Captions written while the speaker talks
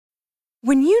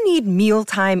When you need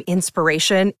mealtime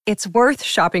inspiration, it's worth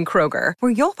shopping Kroger,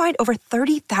 where you'll find over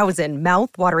 30,000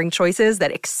 mouth-watering choices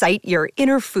that excite your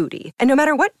inner foodie. And no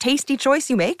matter what tasty choice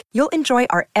you make, you'll enjoy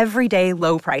our everyday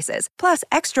low prices, plus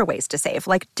extra ways to save,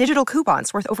 like digital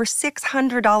coupons worth over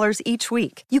 $600 each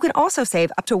week. You can also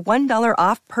save up to $1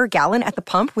 off per gallon at the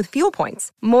pump with fuel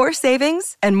points. More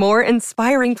savings and more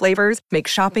inspiring flavors make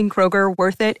shopping Kroger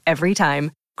worth it every time.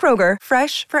 Kroger,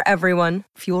 fresh for everyone.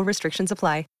 Fuel restrictions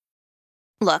apply.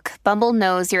 Look, Bumble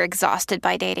knows you're exhausted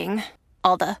by dating.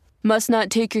 All the, must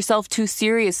not take yourself too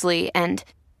seriously, and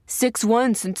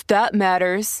 6'1" since that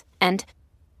matters, and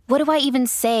what do I even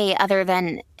say other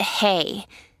than, hey?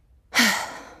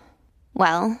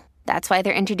 Well, that's why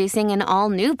they're introducing an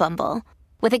all-new Bumble,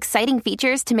 with exciting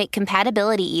features to make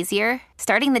compatibility easier,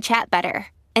 starting the chat better,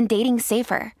 and dating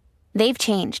safer. They've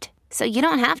changed, so you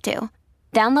don't have to.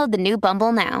 Download the new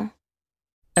Bumble now.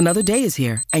 Another day is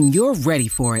here, and you're ready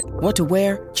for it. What to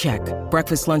wear? Check.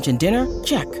 Breakfast, lunch, and dinner?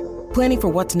 Check. Planning for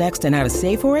what's next and how to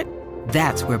save for it?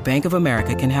 That's where Bank of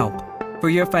America can help. For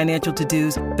your financial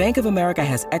to-dos, Bank of America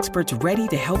has experts ready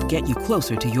to help get you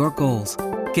closer to your goals.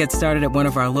 Get started at one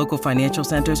of our local financial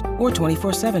centers or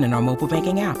 24/7 in our mobile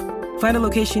banking app. Find a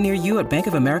location near you at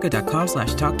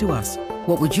bankofamerica.com/talktous.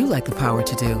 What would you like the power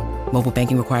to do? Mobile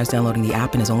banking requires downloading the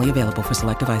app and is only available for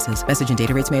select devices. Message and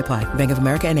data rates may apply. Bank of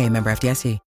America N.A., member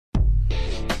FDIC.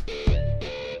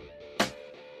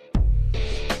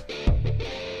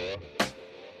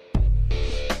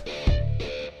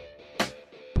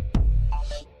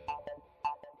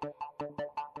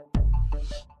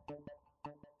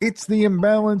 It's the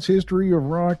Imbalanced History of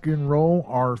Rock and Roll,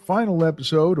 our final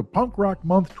episode of Punk Rock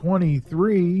Month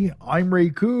 23. I'm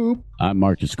Ray Koob. I'm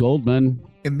Marcus Goldman.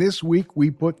 And this week we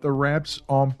put the wraps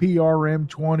on PRM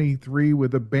 23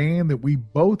 with a band that we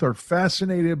both are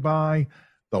fascinated by,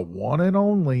 the one and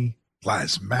only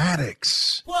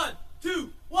Plasmatics. 1, 2,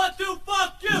 1, 2,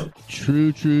 fuck you!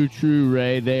 True,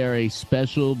 Ray. They are a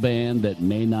special band that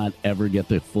may not ever get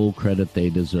the full credit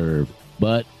they deserve.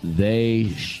 But they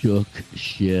shook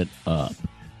shit up.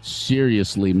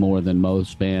 Seriously, more than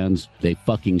most bands. They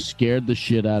fucking scared the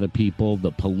shit out of people. The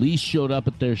police showed up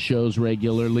at their shows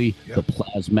regularly. Yep. The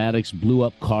Plasmatics blew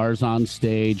up cars on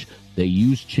stage. They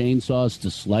used chainsaws to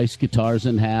slice guitars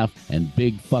in half and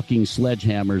big fucking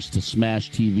sledgehammers to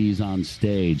smash TVs on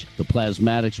stage. The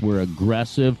Plasmatics were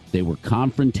aggressive. They were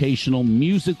confrontational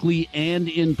musically and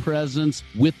in presence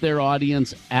with their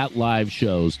audience at live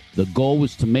shows. The goal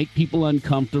was to make people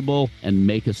uncomfortable and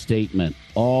make a statement.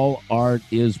 All art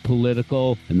is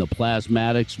political, and the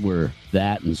Plasmatics were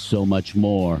that and so much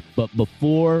more. But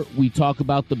before we talk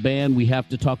about the band, we have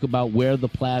to talk about where the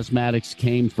Plasmatics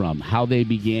came from, how they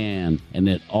began, and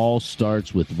it all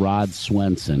starts with Rod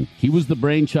Swenson. He was the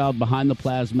brainchild behind the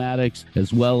Plasmatics,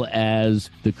 as well as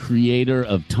the creator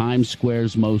of Times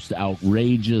Square's most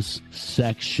outrageous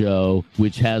sex show,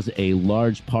 which has a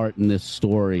large part in this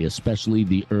story, especially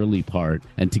the early part.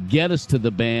 And to get us to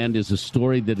the band is a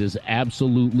story that is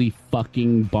absolutely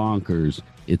fucking bonkers.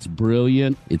 It's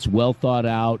brilliant, it's well thought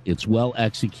out, it's well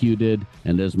executed,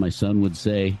 and as my son would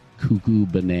say, cuckoo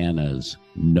bananas,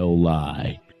 no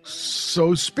lie.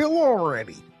 So spill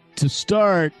already. To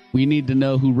start, we need to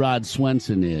know who Rod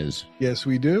Swenson is. Yes,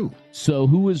 we do. So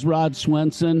who is Rod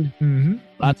Swenson?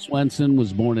 Rod Swenson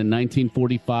was born in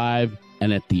 1945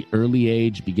 and at the early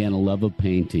age began a love of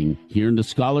painting. He earned a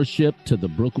scholarship to the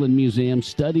Brooklyn Museum,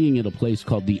 studying at a place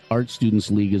called the Art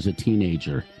Students League as a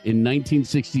teenager. In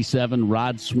 1967,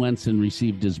 Rod Swenson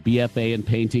received his BFA in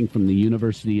painting from the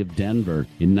University of Denver.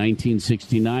 In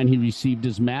 1969, he received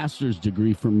his master's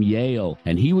degree from Yale,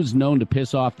 and he was known to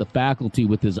piss off the faculty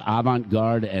with his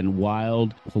avant-garde and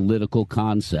wild political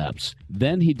concepts.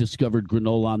 Then he discovered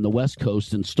granola on the West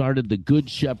Coast and started the Good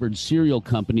Shepherd Cereal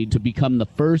Company to become the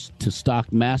first to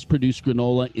stock mass-produced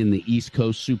granola in the East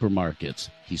Coast supermarkets.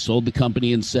 He sold the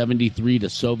company in 73 to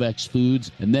Sovex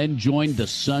Foods and then joined the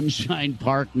Sunshine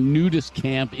Park nudist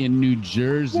camp in New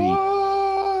Jersey.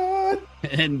 What?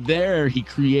 And there he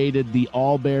created the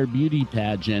All Bear Beauty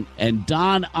Pageant. And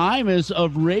Don Imus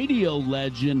of Radio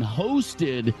Legend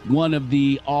hosted one of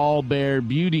the All Bear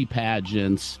Beauty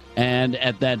Pageants. And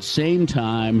at that same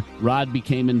time, Rod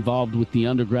became involved with the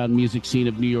underground music scene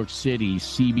of New York City,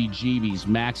 CBGB's,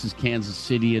 Max's Kansas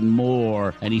City, and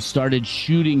more. And he started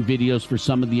shooting videos for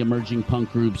some of the emerging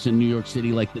punk groups in New York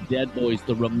City, like the Dead Boys,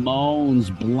 the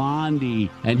Ramones, Blondie.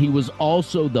 And he was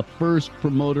also the first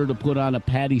promoter to put on a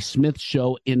Patti Smith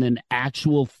show in an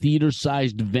actual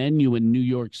theater-sized venue in New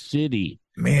York City.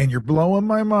 Man, you're blowing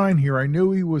my mind here. I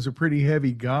knew he was a pretty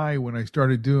heavy guy when I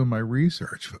started doing my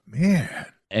research, but man,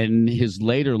 And his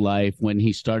later life, when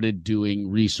he started doing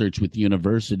research with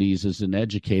universities as an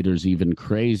educator, is even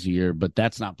crazier. But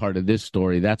that's not part of this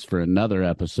story. That's for another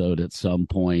episode at some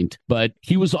point. But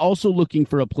he was also looking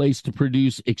for a place to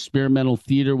produce experimental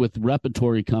theater with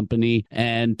repertory company,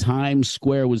 and Times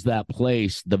Square was that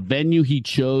place. The venue he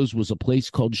chose was a place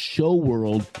called Show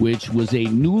World, which was a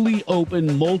newly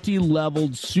opened,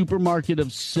 multi-leveled supermarket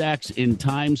of sex in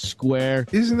Times Square.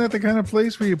 Isn't that the kind of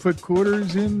place where you put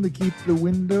quarters in to keep the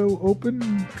window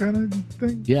open kind of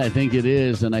thing? Yeah, I think it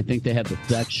is. And I think they had the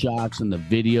sex shops and the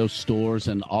video stores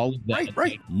and all of that.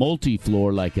 Right.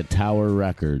 Multi-floor like a Tower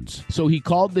Records. So he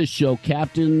called this show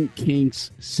Captain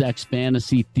Kink's Sex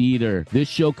Fantasy Theater. This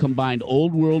show combined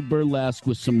old world burlesque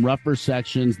with some rougher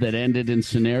sections that ended in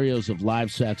scenarios of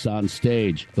live sex on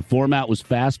stage. The format was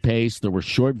fast-paced. There were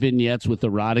short vignettes with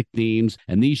erotic themes,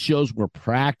 and these shows were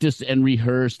practiced and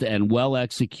rehearsed and well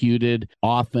executed,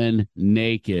 often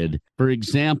naked. For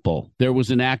example, there was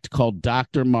an act called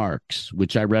Dr. Marks,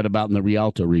 which I read about in the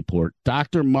Rialto report.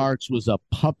 Dr. Marks was a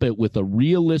puppet with a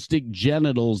realistic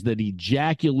genitals that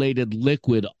ejaculated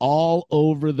liquid all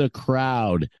over the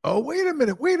crowd. Oh, wait a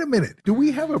minute. Do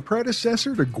we have a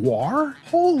predecessor to Guar?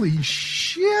 Holy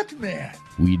shit, man.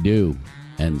 We do.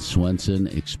 And Swenson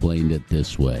explained it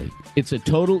this way. It's a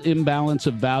total imbalance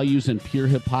of values and pure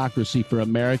hypocrisy for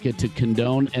America to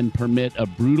condone and permit a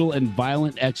brutal and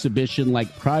violent exhibition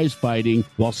like prize fighting,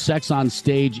 while sex on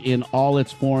stage in all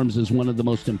its forms is one of the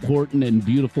most important and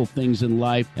beautiful things in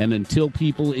life. And until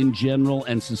people in general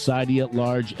and society at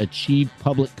large achieve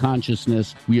public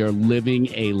consciousness, we are living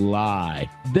a lie.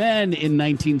 Then in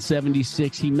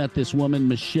 1976, he met this woman,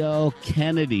 Michelle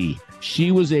Kennedy.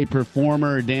 She was a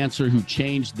performer, a dancer who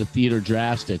changed the theater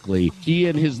drastically. He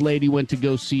and his lady went to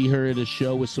go see her at a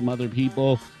show with some other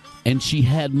people, and she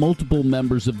had multiple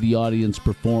members of the audience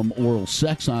perform oral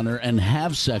sex on her and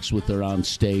have sex with her on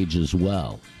stage as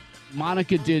well.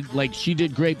 Monica she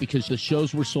did great because the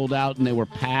shows were sold out and they were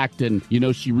packed, and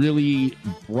she really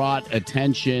brought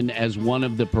attention as one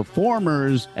of the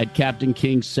performers at Captain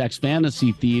King's Sex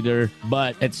Fantasy Theater.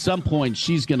 But at some point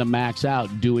she's going to max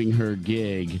out doing her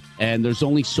gig, and there's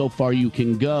only so far you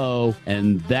can go,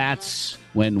 and that's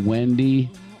when Wendy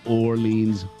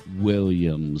Orleans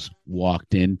Williams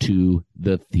walked into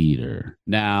the theater.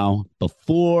 Now,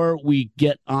 before we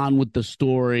get on with the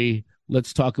story,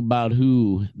 let's talk about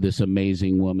who this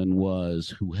amazing woman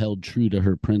was, who held true to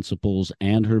her principles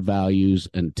and her values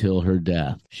until her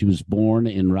death. She was born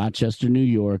in Rochester, New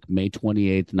York, May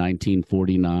 28th,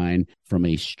 1949, from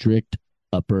a strict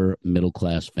upper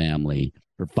middle-class family.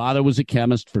 Her father was a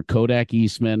chemist for Kodak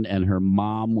Eastman, and her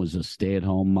mom was a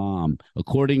stay-at-home mom.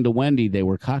 According to Wendy, they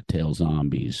were cocktail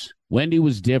zombies. Wendy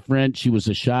was different. She was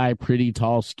a shy, pretty,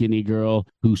 tall, skinny girl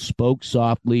who spoke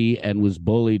softly and was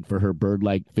bullied for her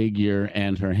bird-like figure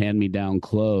and her hand-me-down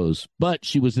clothes. But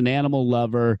she was an animal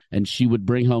lover, and she would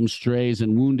bring home strays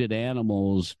and wounded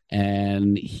animals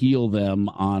and heal them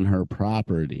on her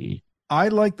property. I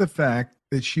like the fact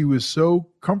that she was so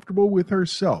comfortable with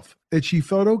herself that she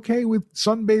felt okay with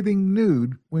sunbathing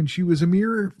nude when she was a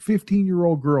mere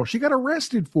 15-year-old girl. She got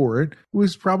arrested for it. It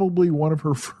was probably one of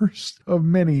her first of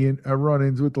many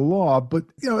run-ins with the law. But,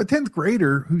 a 10th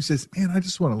grader who says, man, I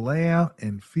just want to lay out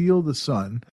and feel the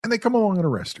sun. And they come along and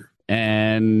arrest her.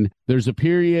 And there's a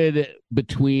period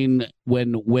between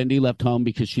when Wendy left home,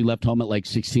 because she left home at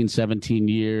 16, 17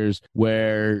 years,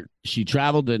 where she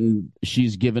traveled, and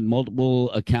she's given multiple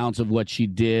accounts of what she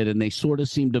did, and they sort of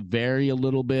seem to vary a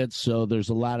little bit. So there's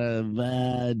a lot of,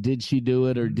 did she do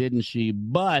it or didn't she?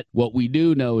 But what we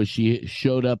do know is she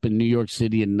showed up in New York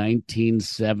City in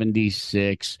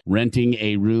 1976, renting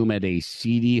a room at a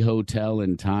seedy hotel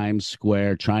in Times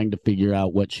Square, trying to figure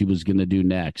out what she was going to do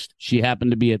next. She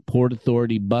happened to be at Port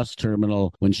Authority bus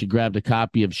terminal when she grabbed a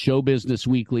copy of Show Business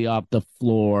Weekly off the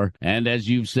floor. And as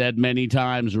you've said many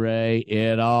times, Ray,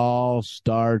 it all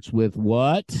starts with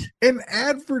what? An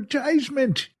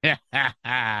advertisement.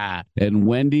 And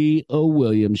Wendy O.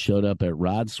 Williams showed up at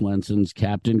Rod Swenson's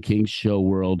Captain King's Show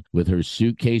World with her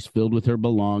suitcase filled with her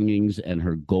belongings and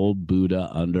her gold Buddha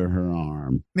under her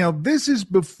arm. Now, this is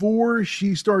before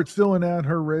she starts filling out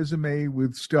her resume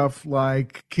with stuff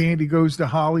like Candy Goes to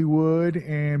Hollywood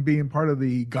and being part of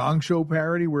the Gong Show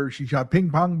parody where she shot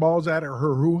ping pong balls at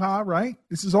her hoo-ha, right?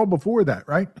 This is all before that,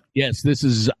 right? Yes, this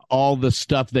is all the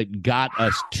stuff that got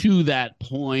us to that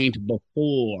point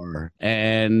before.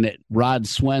 And Rod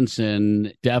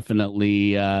Swenson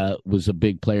definitely was a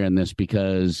big player in this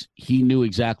because he knew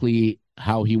exactly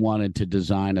how he wanted to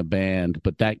design a band,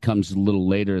 but that comes a little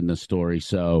later in the story.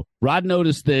 So Rod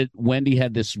noticed that Wendy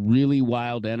had this really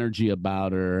wild energy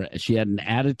about her. She had an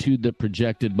attitude that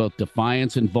projected both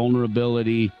defiance and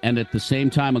vulnerability, and at the same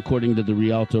time, according to the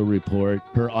Rialto report,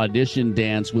 her audition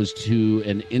dance was to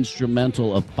an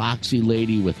instrumental of Foxy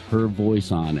Lady with her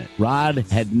voice on it. Rod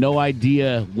had no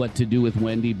idea what to do with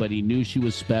Wendy, but he knew she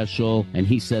was special, and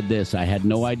he said this: I had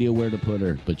no idea where to put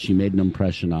her, but she made an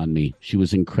impression on me. She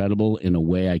was incredible in a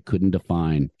way I couldn't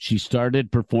define. She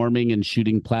started performing and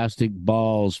shooting plastic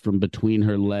balls from between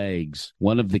her legs.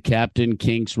 One of the Captain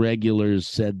Kinks regulars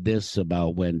said this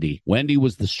about Wendy: Wendy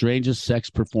was the strangest sex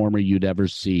performer you'd ever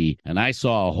see, and I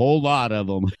saw a whole lot of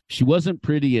them. She wasn't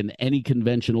pretty in any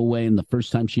conventional way, and the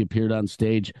first time she appeared on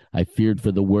stage, I feared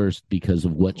for the worst because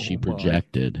of what she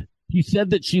projected. He said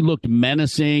that she looked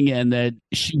menacing and that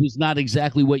she was not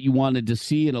exactly what you wanted to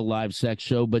see in a live sex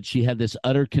show, but she had this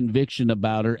utter conviction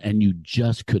about her, and you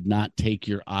just could not take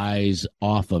your eyes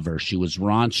off of her. She was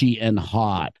raunchy and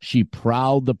hot. She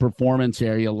prowled the performance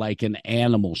area like an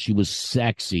animal. She was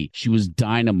sexy. She was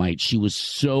dynamite. She was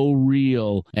so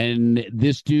real. And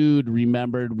this dude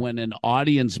remembered when an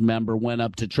audience member went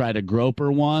up to try to grope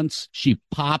her once, she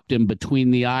popped him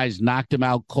between the eyes, knocked him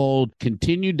out cold,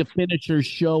 continued to finish her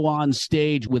show on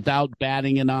stage without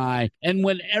batting an eye. And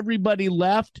when everybody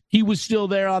left, he was still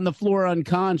there on the floor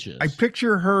unconscious. I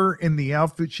picture her in the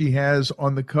outfit she has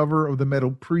on the cover of the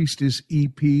Metal Priestess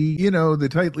EP, you know, the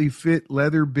tightly fit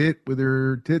leather bit with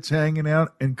her tits hanging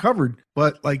out and covered,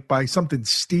 but like by something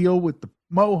steel with the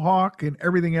mohawk and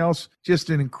everything else.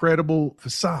 Just an incredible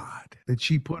facade that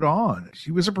she put on.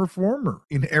 She was a performer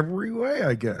in every way,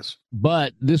 I guess.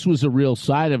 But this was a real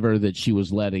side of her that she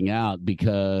was letting out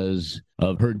because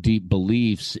of her deep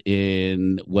beliefs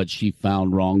in what she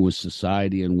found wrong with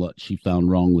society and what she found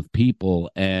wrong with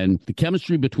people. And the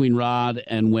chemistry between Rod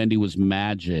and Wendy was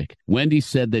magic. Wendy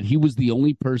said that he was the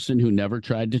only person who never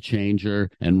tried to change her,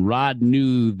 and Rod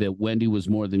knew that Wendy was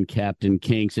more than Captain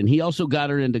Kinks. And he also got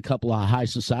her into a couple of high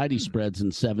society spreads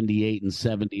in 78 and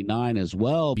 79 as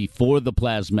well, before the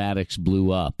Plasmatics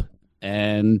blew up.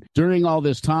 And during all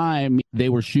this time, they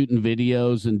were shooting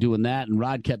videos and doing that. And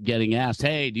Rod kept getting asked,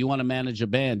 hey, do you want to manage a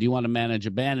band? Do you want to manage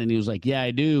a band? And he was like, yeah,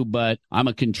 I do, but I'm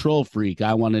a control freak.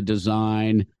 I want to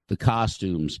design the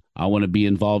costumes. I want to be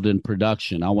involved in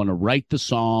production. I want to write the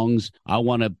songs. I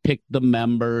want to pick the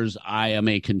members. I am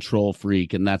a control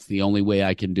freak, and that's the only way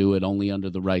I can do it. Only under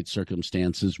the right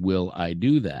circumstances will I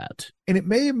do that. And it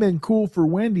may have been cool for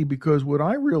Wendy because what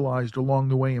I realized along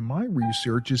the way in my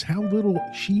research is how little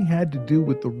she had to do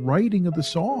with the writing of the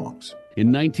songs. In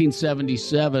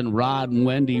 1977, Rod and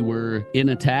Wendy were in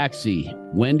a taxi.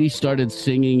 Wendy started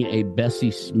singing a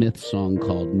Bessie Smith song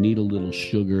called Need a Little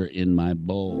Sugar in My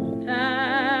Bowl.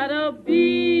 Tired of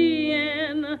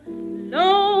being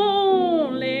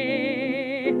lonely,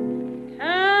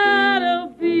 tired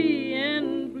of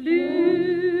being blue.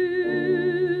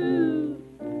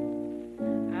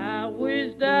 I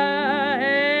wished I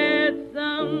had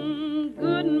some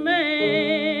good man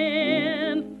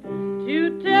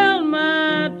to tell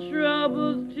my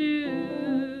troubles to.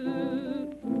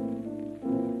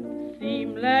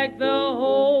 Seem like the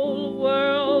whole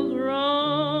world's wrong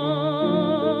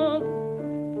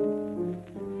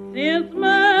since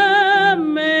my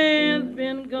man's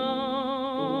been gone.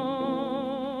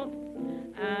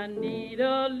 I need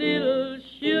a little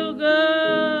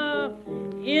sugar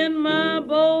in my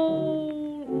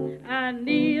bowl. I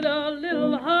need a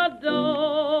little hot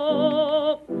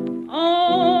dog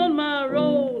on my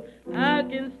roll. I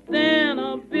can stand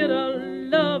a bit of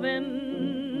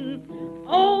loving,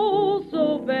 oh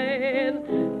so bad.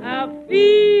 I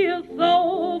feel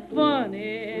so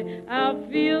funny, I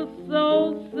feel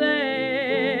so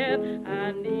sad.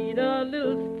 I need a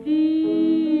little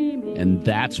steamy. And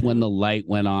that's when the light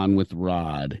went on with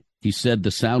Rod. He said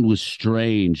the sound was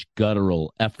strange,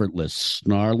 guttural, effortless,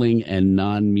 snarling, and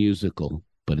non-musical,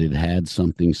 but it had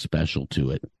something special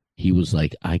to it. He was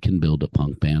like, I can build a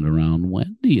punk band around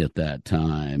Wendy at that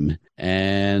time.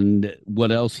 And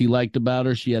what else he liked about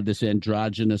her? She had this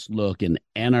androgynous look, an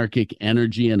anarchic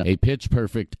energy, and a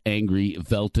pitch-perfect, angry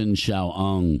Velton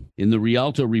Shao'ung. In the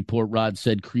Rialto report, Rod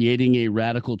said, creating a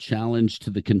radical challenge to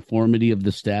the conformity of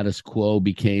the status quo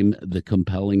became the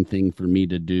compelling thing for me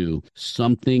to do.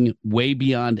 Something way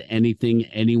beyond anything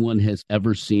anyone has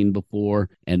ever seen before,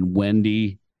 and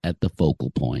Wendy at the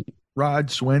focal point. Rod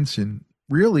Swenson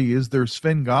really is their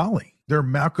Svengali, their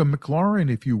Malcolm McLaren,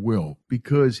 if you will,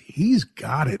 because he's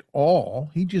got it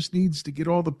all. He just needs to get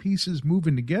all the pieces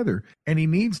moving together, and he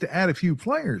needs to add a few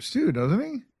players too, doesn't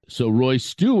he? So Roy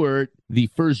Stewart, the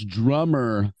first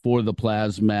drummer for the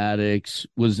Plasmatics,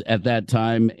 was at that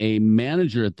time a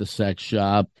manager at the sex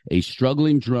shop, a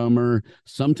struggling drummer,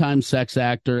 sometimes sex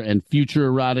actor, and future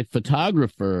erotic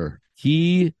photographer.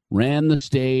 He ran the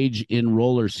stage in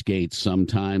roller skates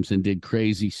sometimes and did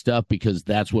crazy stuff because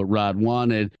that's what Rod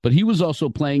wanted. But he was also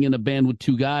playing in a band with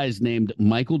two guys named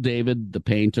Michael David, the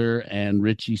painter, and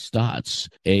Richie Stotts,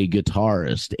 a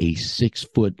guitarist, a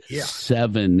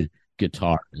 6'7"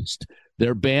 guitarist.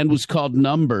 Their band was called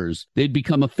Numbers. They'd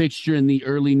become a fixture in the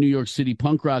early New York City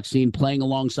punk rock scene, playing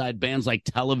alongside bands like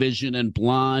Television and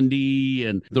Blondie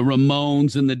and the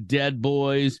Ramones and the Dead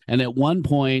Boys. And at one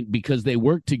point, because they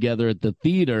worked together at the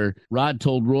theater, Rod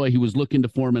told Roy he was looking to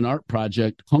form an art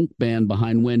project, punk band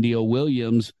behind Wendy O.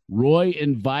 Williams. Roy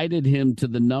invited him to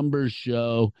the Numbers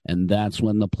show, and that's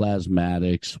when the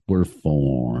Plasmatics were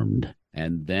formed.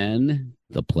 And then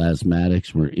the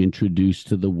Plasmatics were introduced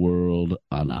to the world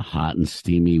on a hot and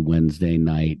steamy Wednesday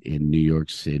night in New York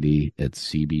City at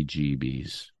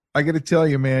CBGB's. I got to tell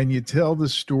you, man, you tell the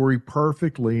story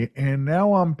perfectly. And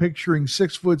now I'm picturing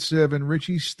 6'7"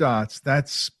 Richie Stotts.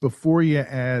 That's before you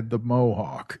add the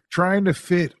mohawk, trying to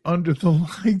fit under the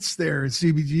lights there at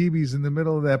CBGB's in the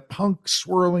middle of that punk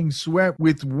swirling sweat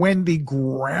with Wendy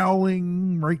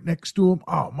growling right next to him.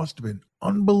 Oh, it must have been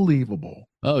unbelievable.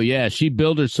 Oh, yeah. She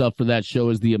billed herself for that show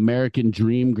as the American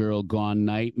Dream Girl Gone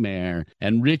Nightmare.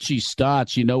 And Richie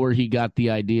Stotts, you know where he got the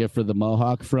idea for the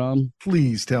mohawk from?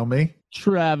 Please tell me.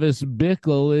 Travis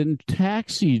Bickle in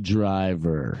Taxi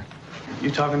Driver.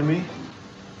 You talking to me?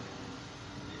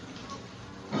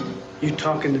 You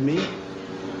talking to me?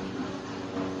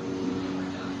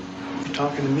 You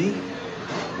talking to me?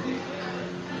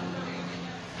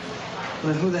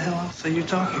 Well, then who the hell else are you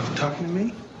talking to? Talking to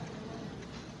me?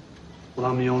 Well,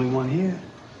 I'm the only one here.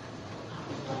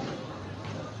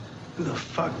 Who the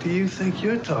fuck do you think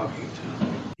you're talking to?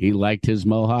 He liked his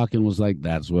mohawk and was like,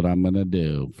 that's what I'm going to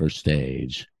do for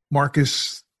stage.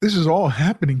 Marcus, this is all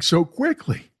happening so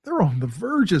quickly. They're on the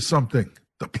verge of something.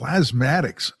 The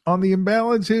Plasmatics on the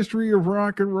Imbalanced History of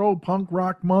Rock and Roll Punk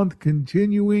Rock Month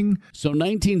continuing. So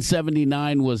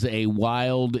 1979 was a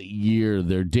wild year.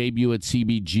 Their debut at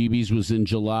CBGB's was in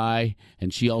July,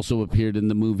 and she also appeared in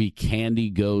the movie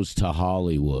Candy Goes to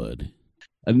Hollywood.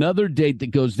 Another date that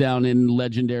goes down in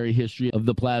legendary history of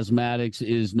the Plasmatics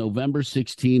is November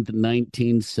 16th,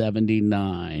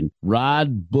 1979.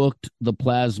 Rod booked the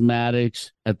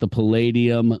Plasmatics at the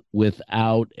Palladium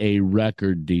without a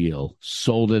record deal,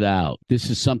 sold it out. This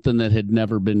is something that had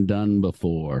never been done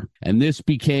before. And this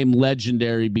became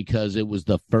legendary because it was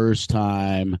the first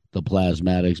time the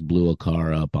Plasmatics blew a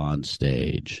car up on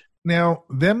stage. Now,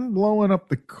 them blowing up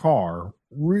the car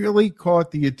really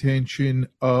caught the attention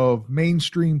of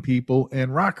mainstream people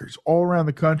and rockers all around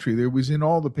the country. There was in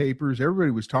all the papers.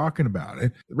 Everybody was talking about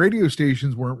it. The radio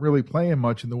stations weren't really playing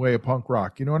much in the way of punk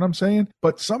rock. You know what I'm saying?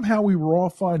 But somehow we were all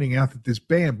finding out that this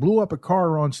band blew up a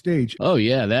car on stage. Oh,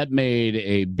 yeah, that made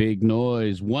a big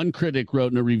noise. One critic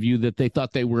wrote in a review that they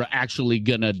thought they were actually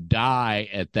going to die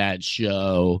at that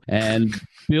show. And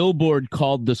Billboard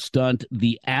called the stunt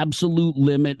the absolute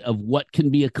limit of what can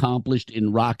be accomplished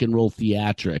in rock and roll theatrics.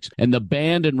 And the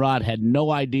band and Rod had no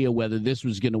idea whether this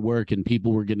was going to work and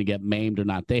people were going to get maimed or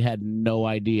not. They had no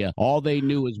idea. All they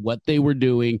knew is what they were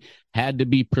doing had to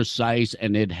be precise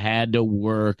and it had to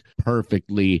work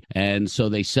perfectly. And so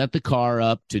they set the car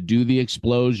up to do the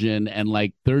explosion, and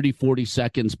like 30-40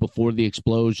 seconds before the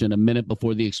explosion, a minute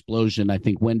before the explosion, I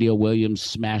think Wendy O. Williams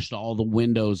smashed all the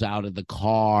windows out of the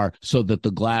car so that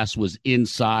the glass was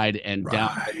inside and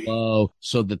down below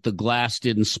so that the glass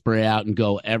didn't spray out and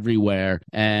go everywhere.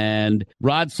 And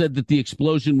Rod said that the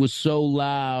explosion was so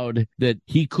loud that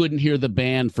he couldn't hear the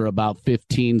band for about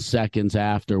 15 seconds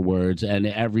afterwards, and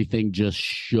everything just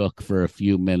shook for a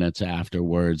few minutes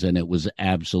afterwards, and it was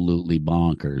absolutely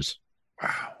bonkers.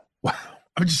 Wow.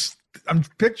 I'm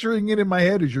picturing it in my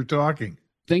head as you're talking.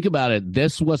 Think about it.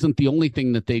 This wasn't the only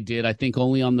thing that they did. I think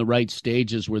only on the right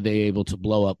stages were they able to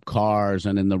blow up cars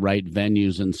and in the right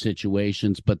venues and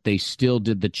situations, but they still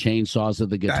did the chainsaws of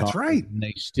the guitar. That's right.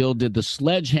 They still did the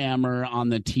sledgehammer on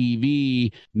the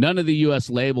TV. None of the U.S.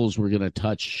 labels were going to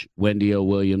touch Wendy O.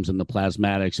 Williams and the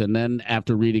Plasmatics. And then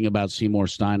after reading about Seymour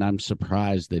Stein, I'm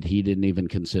surprised that he didn't even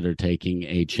consider taking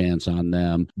a chance on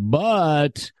them.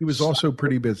 But he was also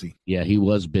pretty busy. Yeah, he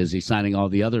was busy signing all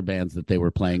the other bands that they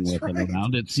were playing with and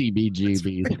around at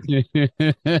CBGB.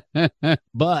 Right.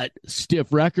 But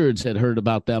Stiff Records had heard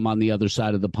about them on the other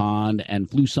side of the pond and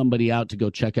flew somebody out to go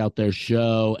check out their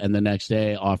show, and the next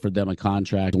day offered them a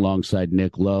contract alongside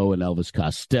Nick Lowe and Elvis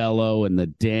Costello and The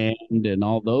Damned and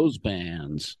all those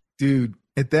bands. Dude,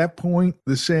 At that point,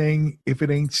 the saying, if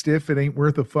it ain't stiff, it ain't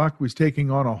worth a fuck, was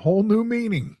taking on a whole new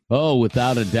meaning. Oh,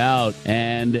 without a doubt.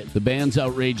 And the band's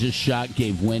outrageous shock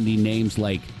gave Wendy names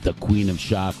like the Queen of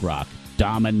Shock Rock,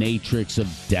 Dominatrix of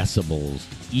Decibels,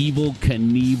 Evil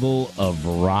Knievel of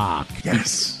Rock.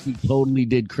 Yes. He totally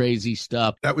did crazy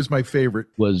stuff. That was my favorite.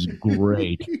 Was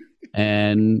great.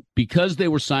 And because they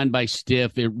were signed by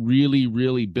Stiff, it really,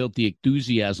 really built the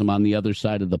enthusiasm on the other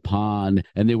side of the pond.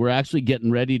 And they were actually getting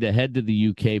ready to head to the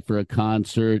UK for a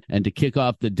concert. And to kick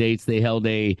off the dates, they held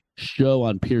a show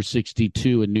on Pier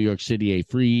 62 in New York City, a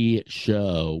free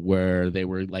show where they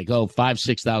were like,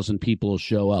 6,000 people will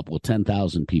show up. Well,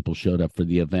 10,000 people showed up for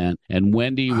the event. And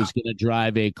Wendy was going to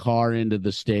drive a car into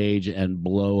the stage and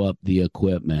blow up the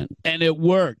equipment. And it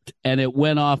worked. And it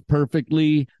went off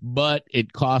perfectly, but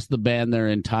it cost the band their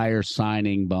entire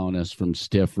signing bonus from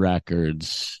Stiff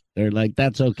Records. They're like,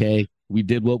 that's okay. We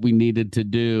did what we needed to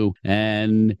do.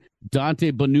 And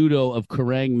Dante Bonuto of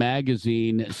Kerrang!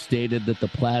 Magazine stated that the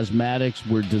Plasmatics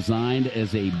were designed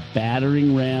as a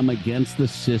battering ram against the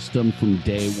system from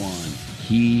day one.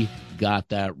 He got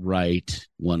that right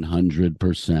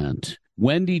 100%.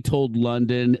 Wendy told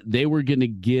London they were going to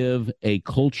give a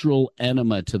cultural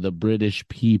enema to the British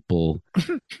people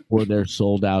for their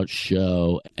sold-out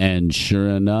show. And sure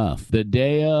enough, the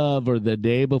day of or the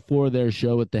day before their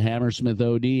show at the Hammersmith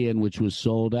Odeon, which was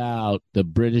sold out, the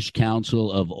British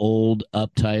Council of Old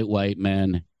Uptight White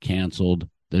Men canceled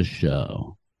the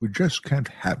show. We just can't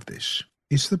have this.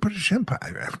 It's the British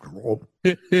Empire, after all.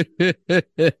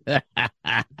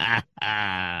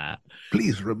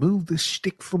 Please remove this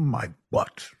stick from my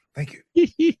butt. Thank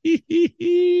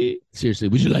you. Seriously,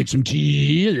 would you like some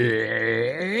tea?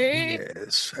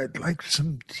 Yes, I'd like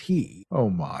some tea. Oh,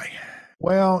 my.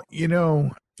 Well,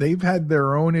 they've had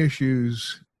their own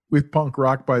issues with punk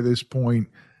rock by this point,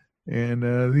 and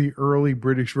the early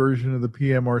British version of the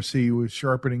PMRC was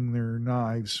sharpening their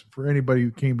knives for anybody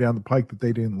who came down the pike that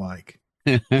they didn't like.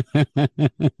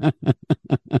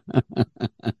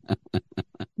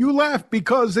 You laugh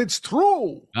because it's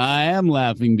true. I am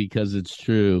laughing because it's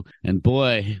true. And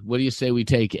boy, what do you say we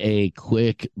take a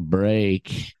quick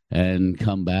break and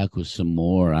come back with some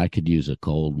more? I could use a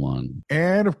cold one.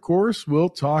 And of course, we'll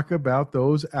talk about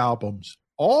those albums,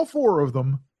 all 4 of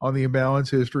them, on the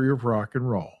Imbalanced History of Rock and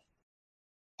Roll.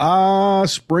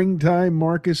 Springtime,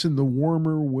 Marcus, and the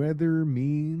warmer weather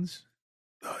means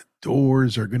the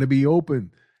doors are going to be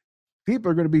open.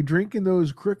 People are going to be drinking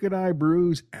those Crooked Eye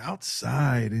brews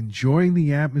outside, enjoying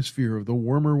the atmosphere of the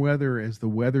warmer weather as the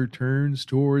weather turns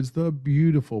towards the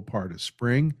beautiful part of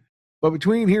spring. But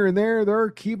between here and there, they're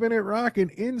keeping it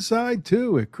rocking inside,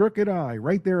 too, at Crooked Eye,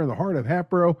 right there in the heart of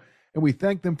Hatboro. And we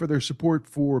thank them for their support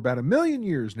for about 1 million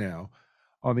years now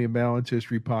on the Imbalanced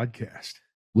History podcast.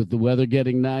 With the weather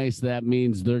getting nice, that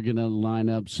means they're going to line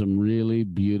up some really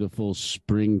beautiful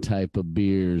spring type of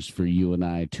beers for you and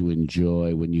I to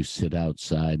enjoy when you sit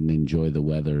outside and enjoy the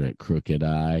weather at Crooked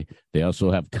Eye. They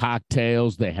also have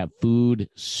cocktails. They have food,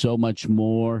 so much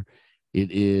more.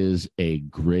 It is a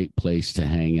great place to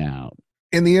hang out.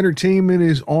 And the entertainment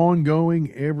is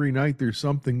ongoing. Every night there's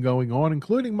something going on,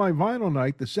 including my vinyl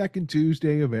night, the second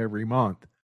Tuesday of every month.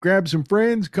 Grab some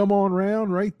friends, come on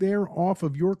round right there off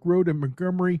of York Road in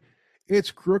Montgomery.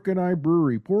 It's Crooked Eye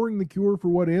Brewery, pouring the cure for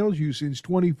what ails you since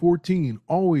 2014.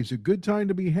 Always a good time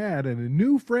to be had and a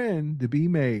new friend to be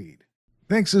made.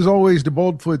 Thanks as always to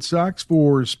Boldfoot Socks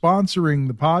for sponsoring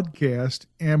the podcast.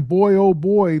 And boy, oh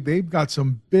boy, they've got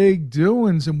some big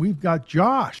doings, and we've got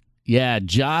Josh. Yeah,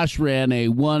 Josh ran a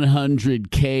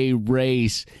 100K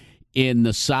race in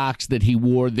the socks that he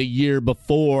wore the year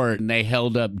before, and they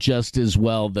held up just as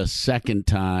well the second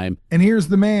time. And here's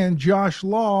the man, Josh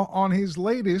Law, on his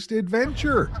latest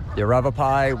adventure. The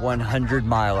Yavapai 100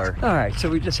 miler. All right, so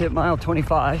we just hit mile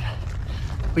 25,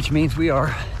 which means we are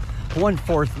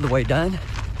 1/4 of the way done.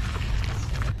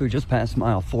 We just passed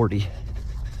mile 40.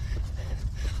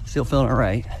 Still feeling all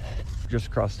right. Just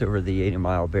crossed over the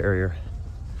 80-mile barrier.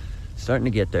 Starting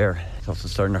to get there. It's also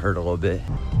starting to hurt a little bit.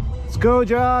 Let's go,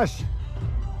 Josh.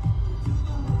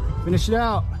 Finish it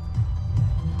out.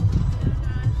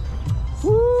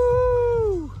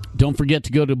 Woo! Don't forget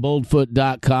to go to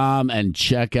boldfoot.com and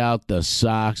check out the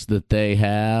socks that they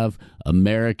have.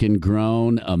 American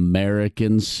grown,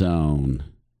 American sewn.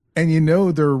 And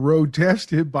they're road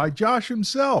tested by Josh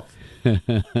himself. They're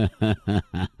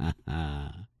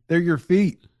your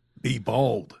feet. Be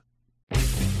bold.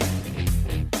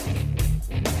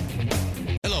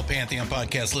 Hello, Pantheon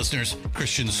podcast listeners.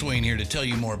 Christian Swain here to tell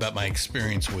you more about my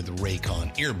experience with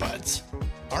Raycon earbuds.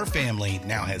 Our family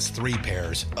now has 3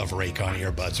 pairs of Raycon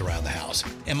earbuds around the house,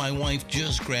 and my wife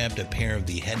just grabbed a pair of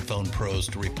the Headphone Pros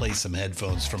to replace some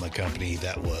headphones from a company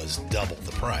that was double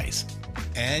the price.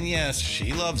 And yes,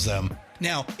 she loves them.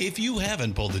 Now, if you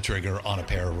haven't pulled the trigger on a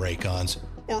pair of Raycons,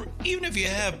 or even if you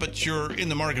have but you're in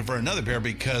the market for another pair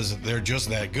because they're just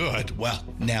that good, well,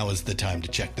 now is the time to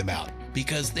check them out,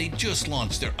 because they just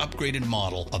launched their upgraded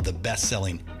model of the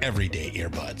best-selling everyday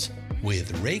earbuds.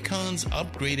 With Raycon's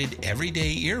upgraded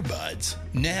everyday earbuds,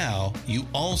 now you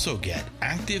also get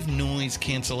active noise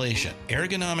cancellation,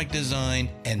 ergonomic design,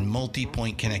 and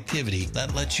multi-point connectivity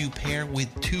that lets you pair with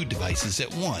 2 devices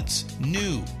at once.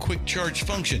 New quick charge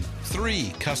function, 3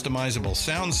 customizable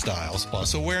sound styles,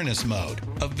 plus awareness mode.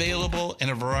 Available in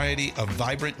a variety of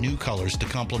vibrant new colors to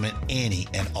complement any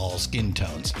and all skin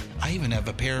tones. I even have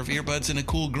a pair of earbuds in a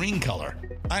cool green color.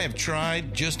 I have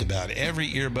tried just about every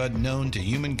earbud known to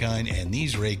humankind, and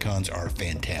these Raycons are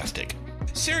fantastic.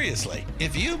 Seriously,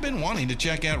 if you've been wanting to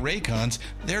check out Raycons,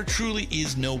 there truly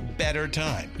is no better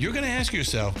time. You're going to ask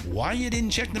yourself why you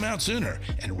didn't check them out sooner,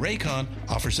 and Raycon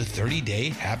offers a 30-day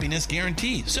happiness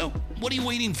guarantee. So what are you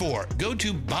waiting for? Go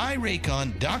to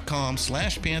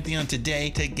buyraycon.com/Pantheon today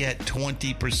to get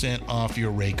 20% off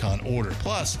your Raycon order,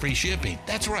 plus free shipping.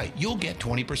 That's right, you'll get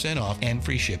 20% off and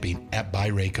free shipping at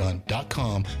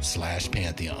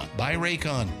buyraycon.com/Pantheon.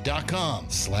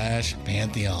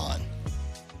 buyraycon.com/Pantheon.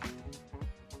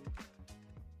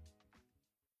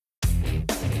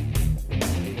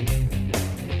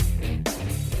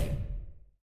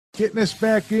 Getting us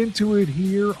back into it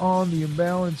here on the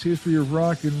Imbalanced History of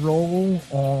Rock and Roll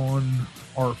on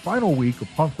our final week of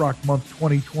Punk Rock Month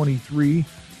 2023,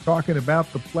 talking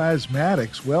about the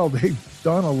Plasmatics. Well, they've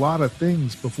done a lot of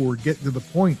things before getting to the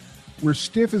point where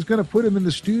Stiff is going to put them in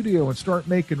the studio and start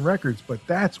making records, but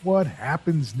that's what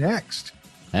happens next.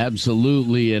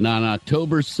 Absolutely, and on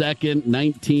October 2nd,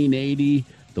 1980,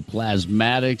 the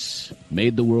Plasmatics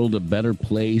made the world a better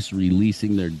place,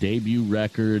 releasing their debut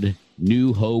record,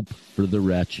 New Hope for the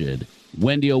Wretched.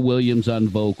 Wendy O. Williams on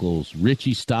vocals,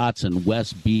 Richie Stotts and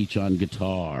Wes Beach on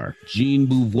guitar, Gene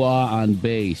Beauvoir on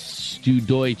bass, Stu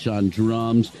Deutsch on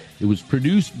drums. It was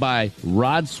produced by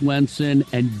Rod Swenson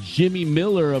and Jimmy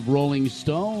Miller of Rolling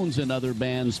Stones and other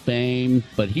bands fame,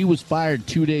 but he was fired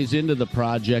 2 days into the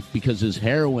project because his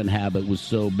heroin habit was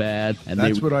so bad. And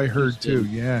that's what I heard too,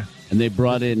 yeah. And they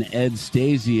brought in Ed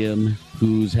Stasium,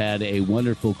 who's had a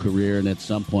wonderful career, and at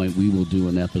some point we will do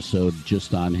an episode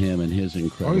just on him and his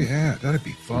incredible... Oh, yeah, that'd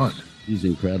be fun. He's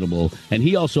incredible. And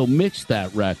he also mixed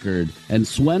that record. And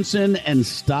Swenson and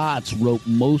Stotts wrote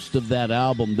most of that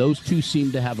album. Those two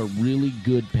seem to have a really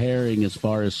good pairing as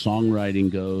far as songwriting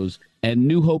goes. And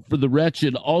New Hope for the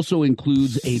Wretched also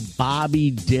includes a Bobby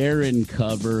Darin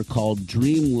cover called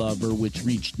Dream Lover, which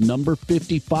reached number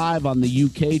 55 on the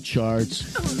UK charts.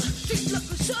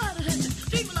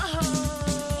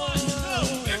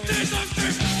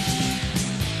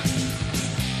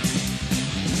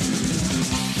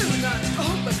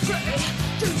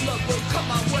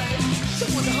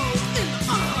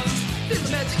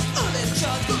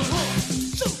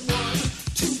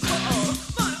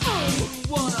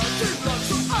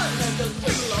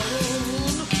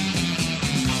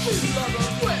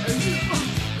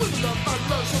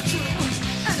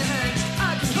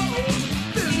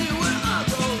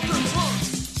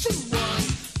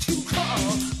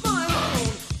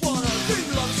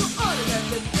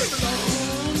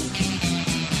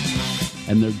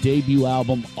 And their debut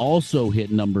album also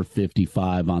hit number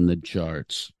 55 on the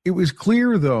charts. It was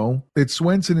clear, though, that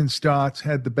Swenson and Stotts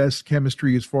had the best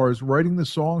chemistry as far as writing the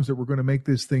songs that were going to make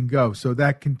this thing go. So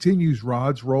that continues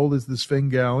Rod's role as the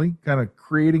Svengali, kind of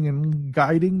creating and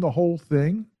guiding the whole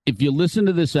thing. If you listen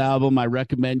to this album, I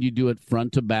recommend you do it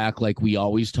front to back like we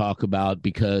always talk about,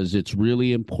 because it's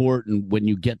really important when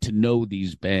you get to know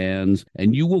these bands,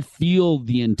 and you will feel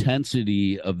the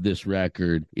intensity of this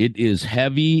record. It is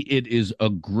heavy, it is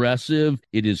aggressive,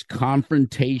 it is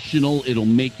confrontational, it'll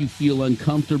make you feel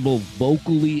uncomfortable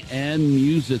vocally and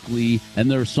musically,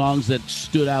 and there are songs that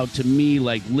stood out to me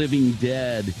like Living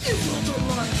Dead. You want to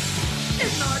run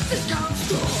in our discount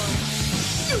store.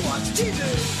 You watch TV.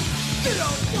 You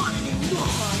don't want any more.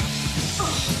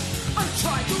 I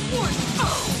tried to warn you.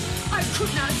 I could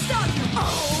not stop you.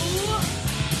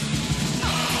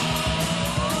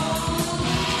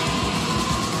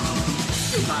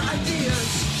 You got ideas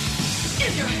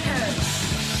in your head.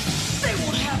 They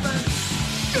won't happen.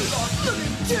 You're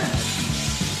living dead.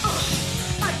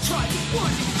 I tried to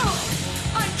warn you.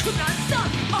 I could not stop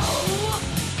you.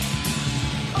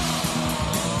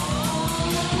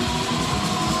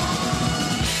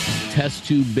 Test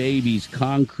Tube Babies,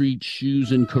 Concrete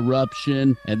Shoes and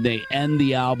Corruption, and they end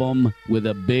the album with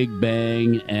a big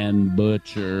bang and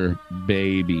Butcher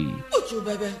Baby. Butcher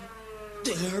baby,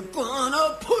 they're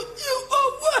gonna put you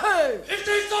away. Is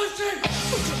this so sick?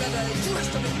 Butcher baby,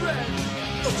 dressed up in red.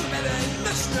 Butcher baby,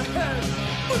 messing your head.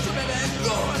 Butcher baby,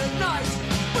 going at night.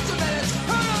 Butcher baby,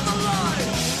 turn on the light.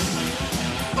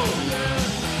 Oh yeah.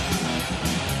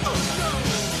 Oh no.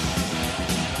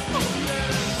 Oh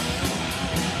yeah.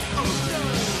 Oh no.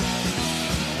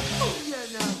 Oh yeah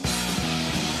now.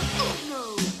 Oh no.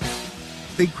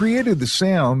 They created the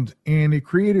sound, and it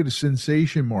created a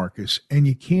sensation, Marcus, and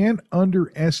you can't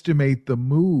underestimate the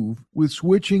move with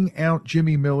switching out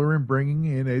Jimmy Miller and bringing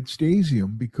in Ed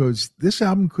Stasium, because this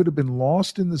album could have been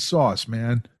lost in the sauce,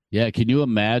 man. Yeah, can you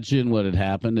imagine what had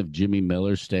happened if Jimmy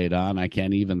Miller stayed on? I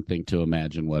can't even think to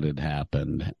imagine what had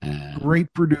happened.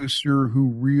 Great producer who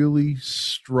really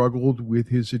struggled with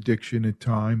his addiction at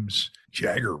times.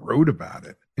 Jagger wrote about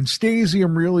it. And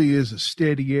Stasium really is a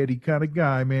steady Eddie kind of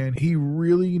guy, man. He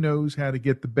really knows how to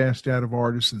get the best out of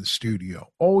artists in the studio.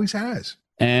 Always has.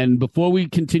 And before we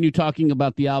continue talking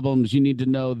about the albums, you need to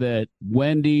know that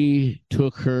Wendy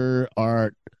took her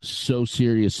art so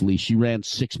seriously. She ran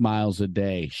 6 miles a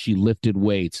day. She lifted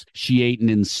weights. She ate an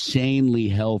insanely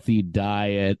healthy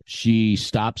diet. She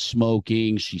stopped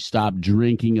smoking. She stopped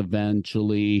drinking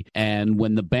eventually. And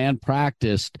when the band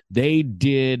practiced, they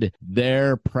did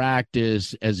their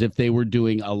practice as if they were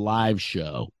doing a live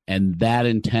show. And that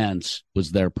intense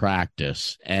was their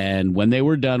practice. And when they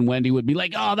were done, Wendy would be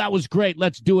like, oh, that was great.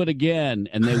 Let's do it again.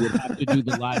 And they would have to do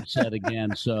the live set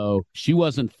again. So she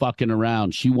wasn't fucking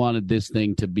around. She wanted this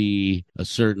thing to be a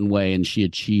certain way, and she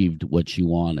achieved what she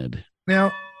wanted.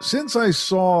 Now, since I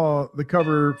saw the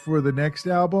cover for the next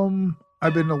album,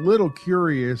 I've been a little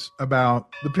curious about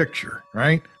the picture,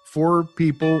 right? 4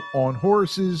 people on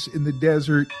horses in the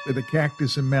desert with a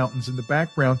cactus and mountains in the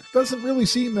background. Doesn't really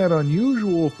seem that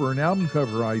unusual for an album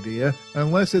cover idea,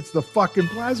 unless it's the fucking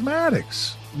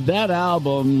Plasmatics. That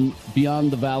album,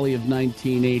 Beyond the Valley of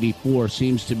 1984,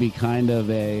 seems to be kind of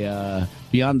a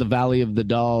Beyond the Valley of the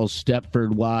Dolls,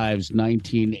 Stepford Wives,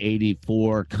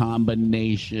 1984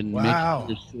 combination. Wow.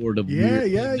 Mixture sort of Yeah,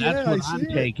 weird. yeah, That's yeah, what I I'm see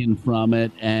it. taking from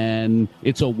it. And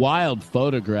it's a wild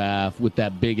photograph with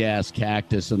that big-ass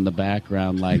cactus in the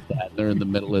background like that. They're in the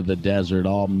middle of the desert,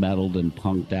 all metalled and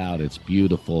punked out. It's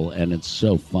beautiful, and it's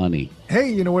so funny. Hey,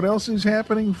 you know what else is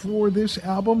happening for this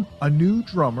album? A new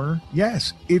drummer.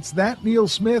 Yes, it's that Neil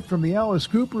Smith from the Alice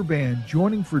Cooper Band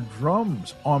joining for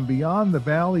drums on Beyond the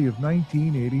Valley of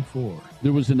 1984.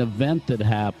 There was an event that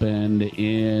happened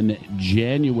in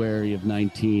January of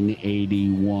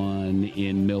 1981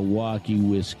 in Milwaukee,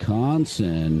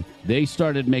 Wisconsin. They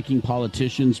started making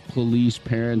politicians, police,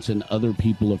 parents, and other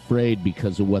people afraid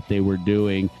because of what they were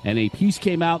doing. And a piece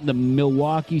came out in the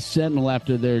Milwaukee Sentinel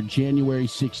after their January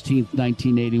 16th,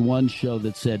 1981 show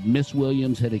that said Miss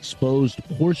Williams had exposed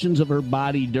portions of her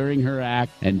body during her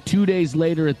act. And 2 days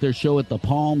later at their show at the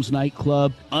Palms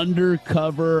nightclub,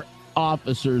 undercover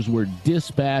officers were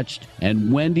dispatched,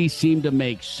 and Wendy seemed to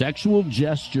make sexual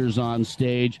gestures on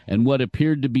stage and what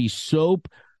appeared to be soap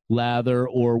lather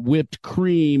or whipped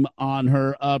cream on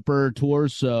her upper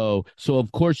torso. So,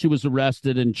 of course, she was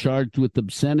arrested and charged with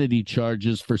obscenity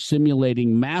charges for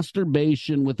simulating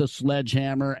masturbation with a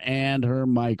sledgehammer and her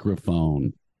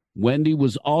microphone. Wendy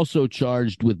was also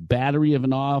charged with battery of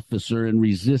an officer and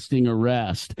resisting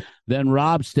arrest. Then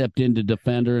Rob stepped in to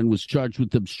defend her and was charged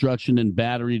with obstruction and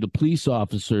battery to police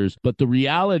officers. But the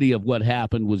reality of what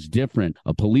happened was different.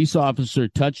 A police officer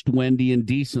touched Wendy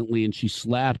indecently and she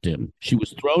slapped him. She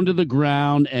was thrown to the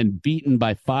ground and beaten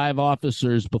by 5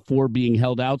 officers before being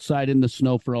held outside in the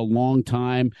snow for a long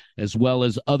time, as well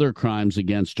as other crimes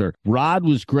against her. Rod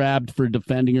was grabbed for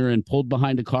defending her and pulled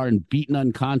behind a car and beaten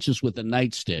unconscious with a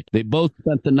nightstick. They both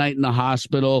spent the night in the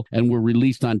hospital and were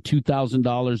released on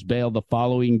 $2,000 bail the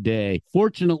following day.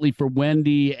 Fortunately for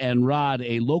Wendy and Rod,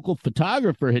 a local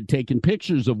photographer had taken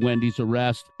pictures of Wendy's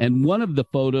arrest, and one of the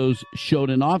photos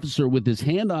showed an officer with his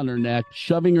hand on her neck,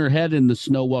 shoving her head in the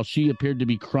snow while she appeared to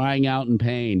be crying out in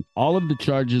pain. All of the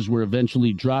charges were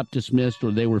eventually dropped, dismissed,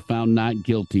 or they were found not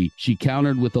guilty. She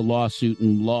countered with a lawsuit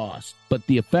and lost. But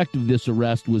the effect of this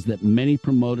arrest was that many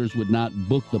promoters would not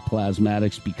book the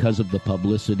Plasmatics because of the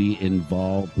publicity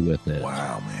involved with it.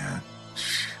 Wow, man.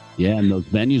 Yeah, and those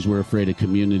venues were afraid of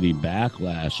community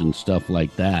backlash and stuff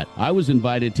like that. I was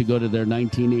invited to go to their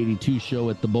 1982 show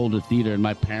at the Boulder Theater, and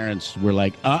my parents were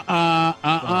like,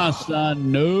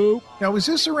 son, nope. Now, was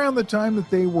this around the time that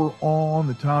they were on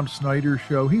the Tom Snyder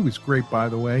show? He was great, by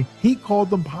the way. He called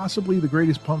them possibly the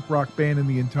greatest punk rock band in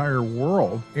the entire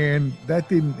world, and that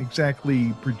didn't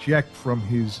exactly project from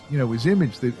his, his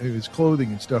image, his clothing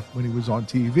and stuff when he was on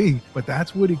TV, but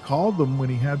that's what he called them when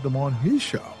he had them on his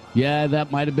show. Yeah,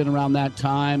 that might have been around that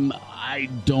time. I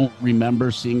don't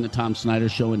remember seeing the Tom Snyder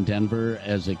show in Denver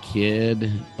as a kid,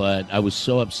 but I was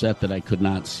so upset that I could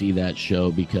not see that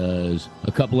show because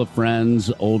a couple of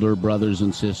friends, older brothers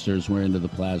and sisters, were into the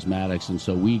Plasmatics, and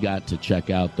so we got to check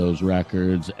out those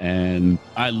records, and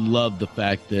I loved the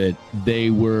fact that they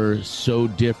were so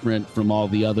different from all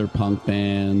the other punk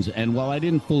bands. And while I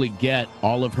didn't fully get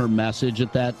all of her message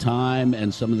at that time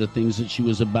and some of the things that she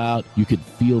was about, you could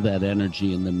feel that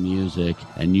energy in the music,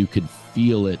 and you could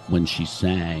feel it when she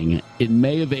sang. In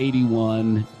May of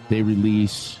 81, they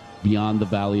release Beyond the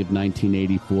Valley of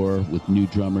 1984 with new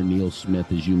drummer Neil Smith,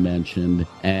 as you mentioned.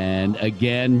 And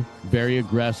again, very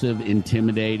aggressive,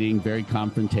 intimidating, very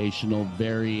confrontational,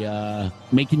 very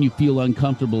making you feel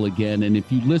uncomfortable again. And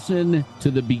if you listen to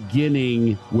the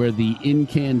beginning where the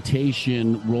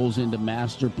incantation rolls into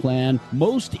Master Plan,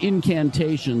 most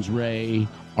incantations, Ray,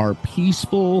 are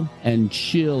peaceful and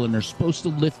chill and are supposed to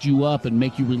lift you up and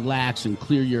make you relax and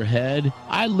clear your head.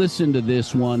 I listened to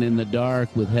this one in the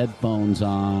dark with headphones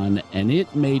on, and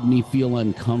it made me feel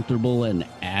uncomfortable and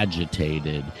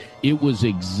agitated. It was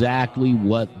exactly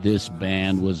what this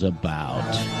band was about.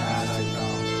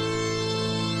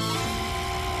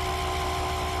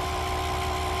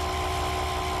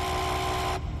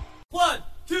 One,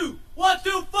 two,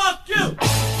 fuck you!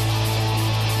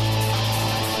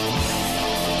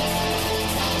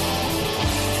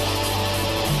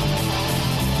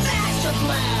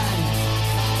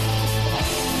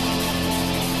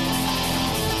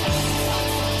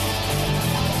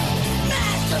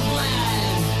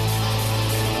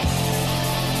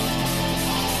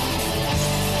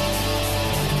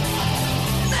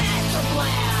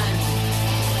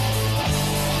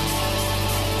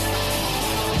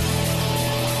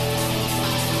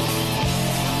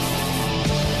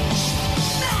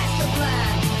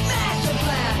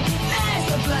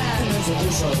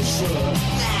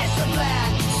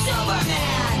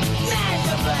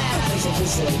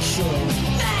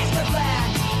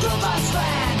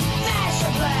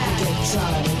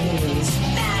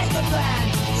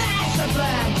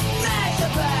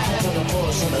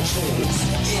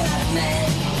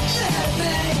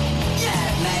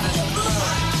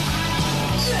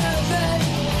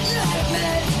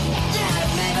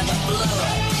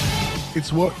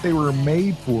 It's what they were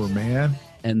made for, man.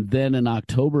 And then in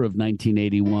October of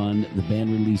 1981, the band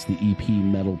released the EP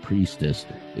Metal Priestess.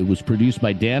 It was produced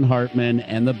by Dan Hartman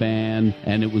and the band,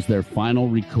 and it was their final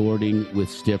recording with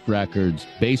Stiff Records.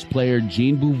 Bass player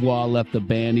Gene Beauvoir left the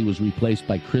band. He was replaced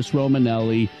by Chris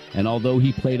Romanelli, and although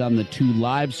he played on the 2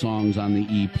 live songs on the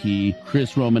EP,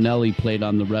 Chris Romanelli played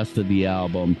on the rest of the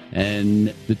album. And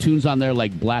the tunes on there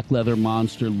like Black Leather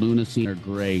Monster, Lunacy are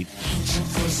great.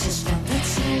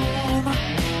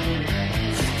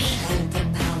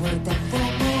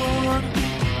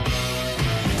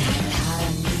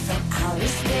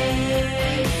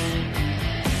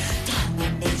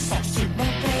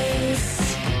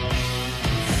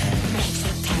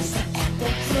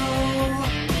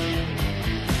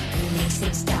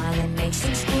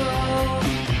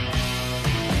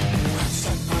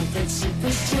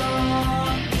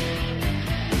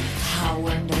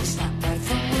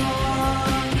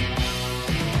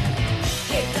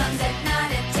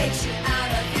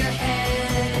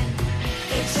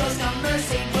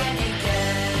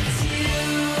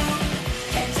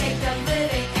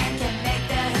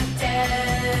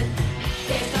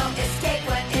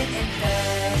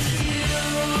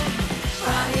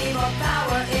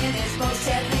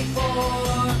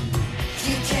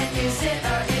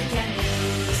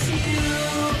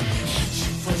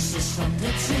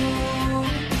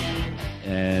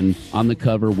 And on the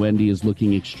cover, Wendy is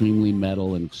looking extremely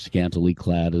metal and scantily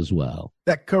clad as well.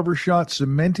 That cover shot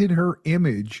cemented her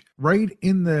image right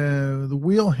in the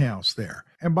wheelhouse there.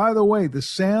 And by the way, the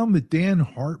sound that Dan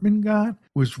Hartman got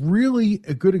was really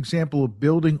a good example of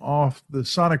building off the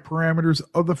sonic parameters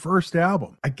of the first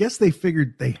album. I guess they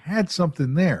figured they had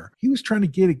something there. He was trying to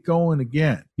get it going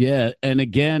again. Yeah, and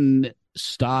again,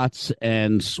 Stotts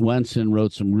and Swenson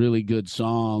wrote some really good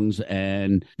songs,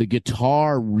 and the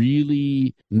guitar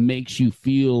really makes you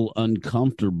feel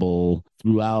uncomfortable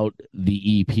throughout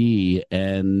the EP,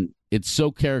 and it's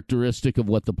so characteristic of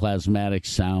what the Plasmatics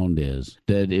sound is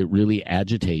that it really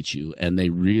agitates you, and they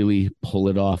really pull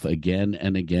it off again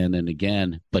and again and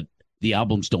again, but the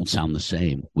albums don't sound the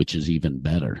same, which is even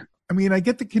better. I mean, I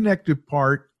get the connective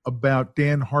part about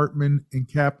Dan Hartman and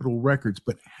Capitol Records,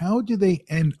 but how do they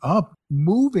end up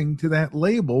moving to that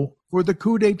label for the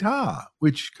coup d'etat,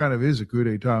 which kind of is a coup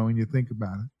d'etat when you think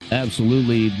about it?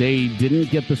 Absolutely. They didn't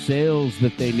get the sales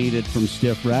that they needed from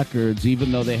Stiff Records,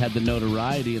 even though they had the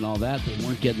notoriety and all that. They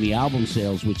weren't getting the album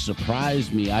sales, which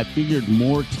surprised me. I figured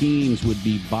more teens would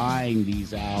be buying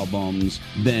these albums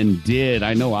than did.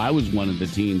 I know I was one of the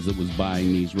teens that was buying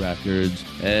these records.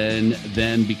 And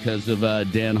then because of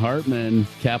Dan Hartman,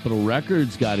 Capitol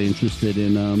Records got interested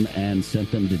in them and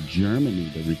sent them to Germany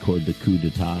to record the coup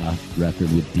d'etat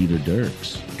record with Dieter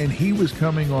Dierks. And he was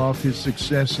coming off his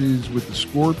successes with the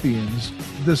Scorpions.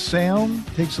 The sound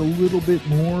takes a little bit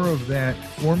more of that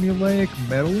formulaic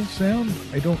metal sound.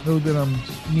 I don't know that I'm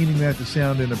meaning that to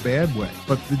sound in a bad way,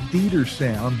 but the Dieter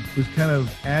sound was kind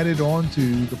of added on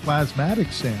to the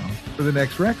Plasmatics sound for the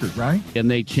next record, right? And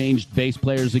they changed bass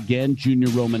players again. Junior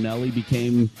Romanelli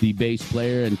became the bass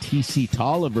player, and T.C.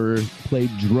 Tolliver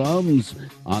played drums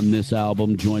on this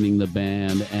album, joining the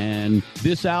band. And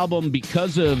this album,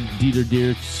 because of Dieter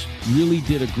Dierks, really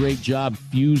did a great job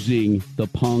fusing the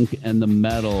punk and the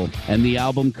metal. And the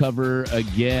album cover,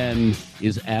 again,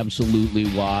 is absolutely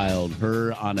wild.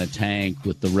 Her on a tank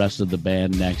with the rest of the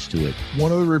band next to it.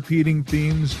 One of the repeating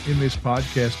themes in this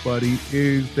podcast, buddy,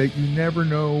 is that you never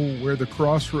know where the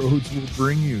crossroads will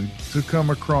bring you. To come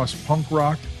across punk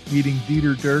rock, meeting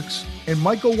Dieter Dierks, and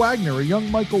Michael Wagner, a young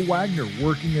Michael Wagner,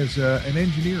 working as an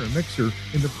engineer, a mixer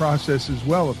in the process as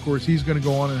well. Of course, he's going to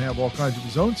go on and have all kinds of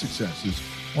his own successes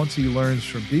once he learns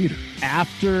from Dieter.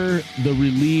 After the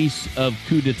release of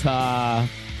Coup d'etat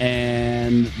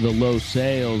and the low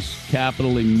sales,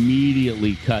 Capitol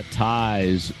immediately cut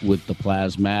ties with the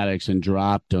Plasmatics and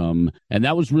dropped them. And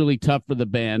that was really tough for the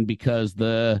band because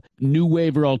the new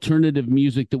wave or alternative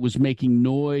music that was making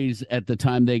noise at the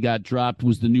time they got dropped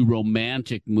was the new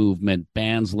romantic movement.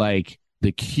 Bands like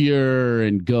The Cure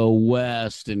and Go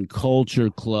West and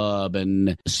Culture Club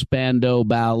and Spandau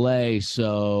Ballet.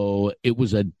 So it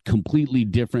was a completely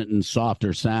different and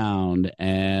softer sound.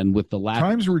 And with the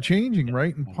times were changing,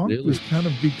 right? And punk was kind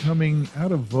of becoming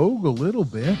out of vogue a little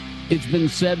bit. It's been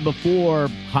said before,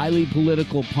 highly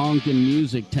political punk and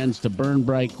music tends to burn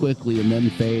bright quickly and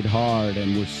then fade hard.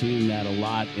 And we're seeing that a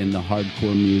lot in the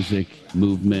hardcore music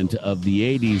movement of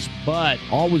the 80s. But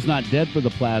all was not dead for the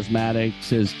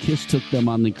Plasmatics, as Kiss took them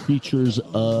on the Creatures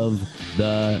of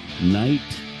the Night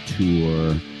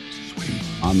tour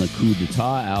on the Coup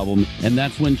d'etat album. And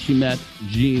that's when she met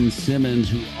Gene Simmons,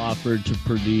 who offered to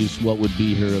produce what would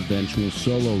be her eventual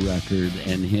solo record,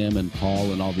 and him and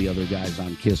Paul and all the other guys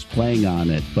on Kiss playing on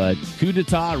it. But Coup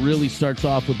d'etat really starts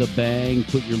off with a bang.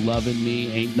 Put Your Love in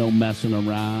Me, Ain't No Messing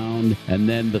Around. And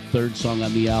then the third song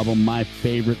on the album, my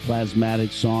favorite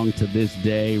Plasmatic song to this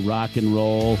day, Rock and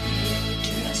Roll.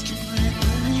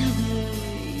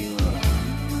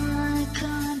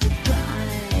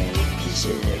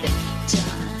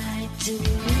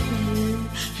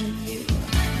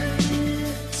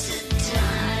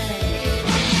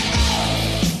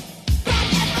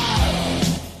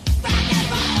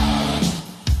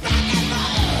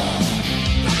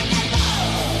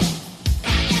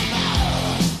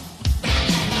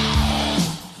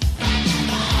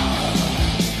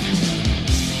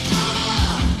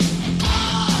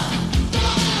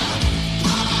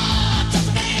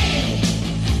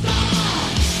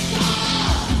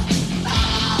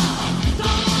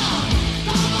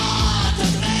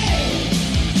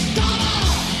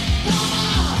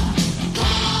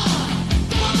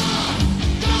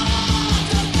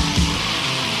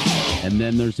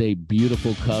 Then there's a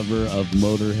beautiful cover of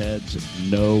Motorhead's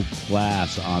No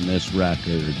Class on this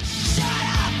record.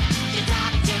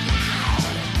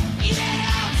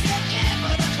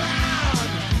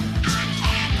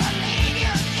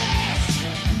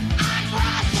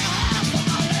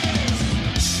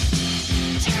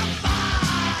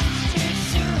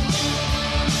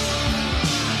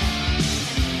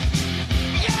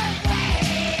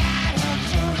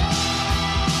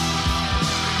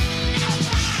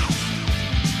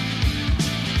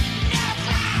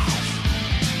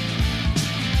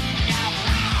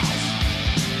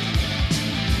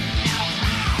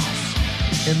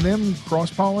 them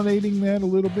cross-pollinating that a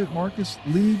little bit, Marcus,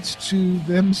 leads to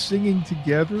them singing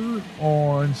together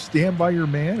on Stand By Your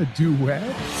Man, a duet.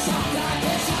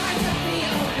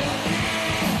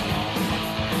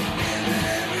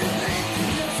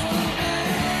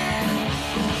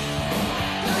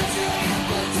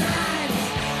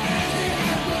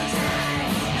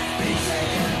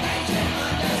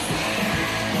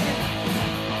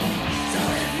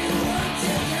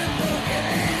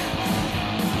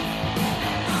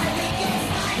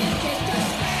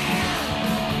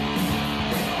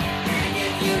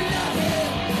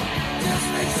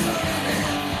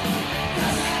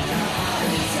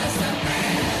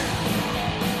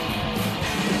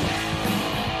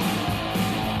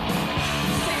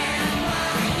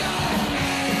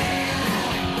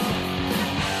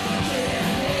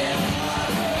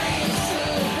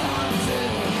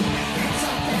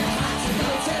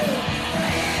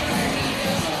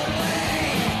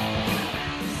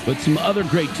 But some other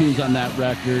great tunes on that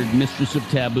record, Mistress of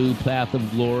Taboo, Path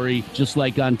of Glory, Just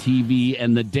Like on TV,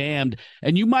 and The Damned.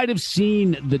 And you might have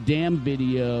seen the Damned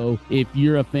video if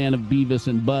you're a fan of Beavis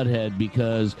and Butthead,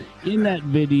 because in that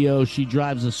video, she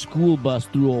drives a school bus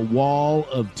through a wall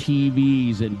of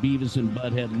TVs, and Beavis and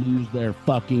Butthead lose their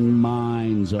fucking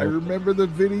minds. I remember the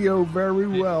video very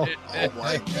well. Oh,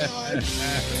 my God.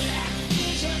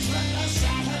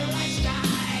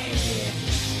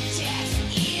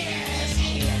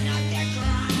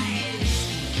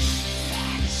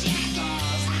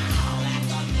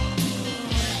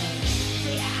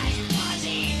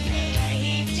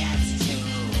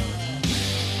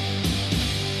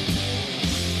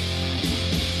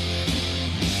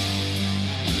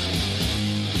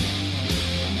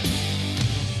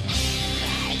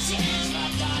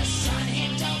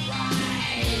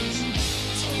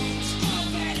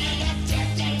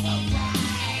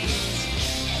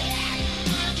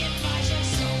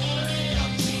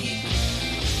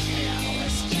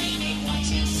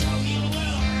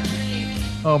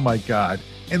 Oh, my God.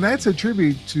 And that's a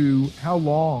tribute to how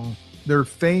long their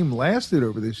fame lasted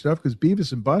over this stuff, because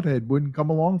Beavis and Butthead wouldn't come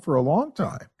along for a long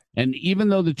time. And even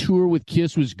though the tour with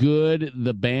Kiss was good,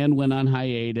 the band went on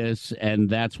hiatus, and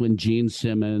that's when Gene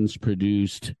Simmons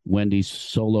produced Wendy's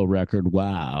solo record,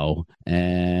 Wow.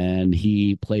 And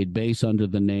he played bass under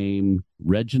the name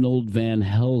Reginald Van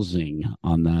Helsing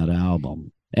on that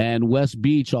album. And Wes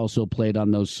Beach also played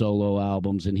on those solo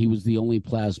albums, and he was the only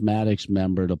Plasmatics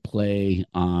member to play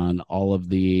on all of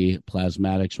the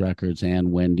Plasmatics records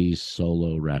and Wendy's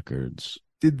solo records.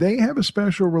 Did they have a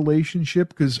special relationship?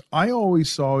 Because I always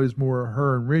saw as more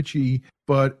her and Richie,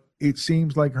 but it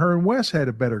seems like her and Wes had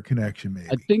a better connection, maybe.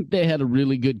 I think they had a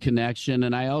really good connection,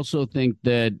 and I also think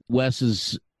that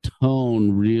Wes's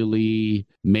tone really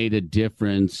made a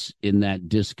difference in that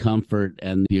discomfort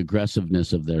and the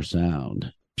aggressiveness of their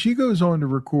sound. She goes on to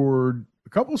record a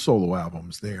couple solo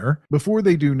albums there before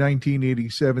they do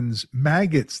 1987's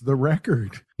Maggots, the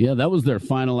record. Yeah, that was their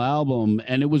final album,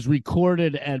 and it was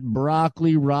recorded at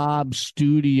Broccoli Rob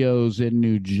Studios in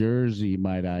New Jersey,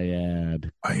 might I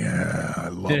add. I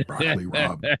love Broccoli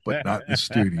Rob, but not the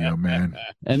studio, man.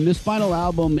 And this final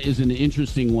album is an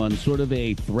interesting one, sort of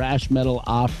a thrash metal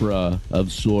opera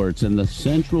of sorts, and the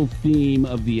central theme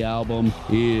of the album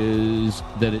is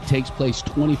that it takes place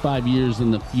 25 years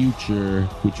in the future,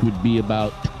 which would be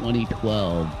about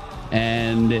 2012.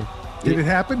 And did it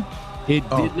happen? It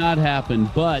did not happen,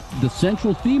 but the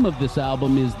central theme of this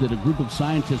album is that a group of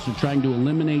scientists are trying to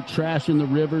eliminate trash in the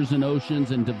rivers and oceans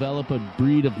and develop a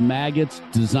breed of maggots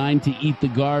designed to eat the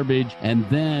garbage, and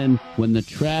then when the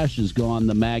trash is gone,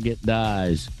 the maggot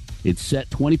dies. It's set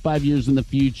 25 years in the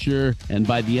future, and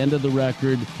by the end of the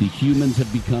record, the humans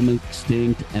have become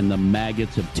extinct and the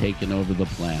maggots have taken over the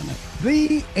planet.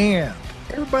 The end.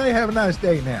 Everybody have a nice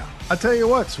day now. I'll tell you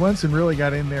what, Swenson really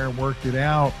got in there and worked it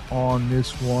out on this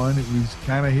one. It was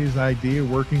kind of his idea,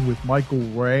 working with Michael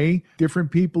Ray, different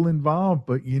people involved,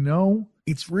 but you know,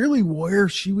 it's really where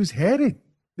she was headed.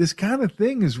 This kind of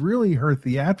thing is really her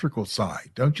theatrical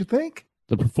side, don't you think?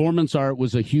 The performance art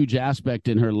was a huge aspect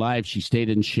in her life. She stayed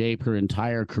in shape her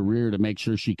entire career to make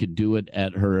sure she could do it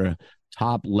at her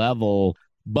top level.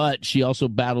 But she also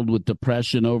battled with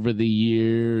depression over the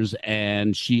years,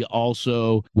 and she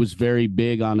also was very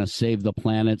big on a save the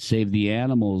planet, save the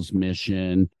animals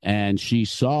mission. And she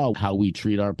saw how we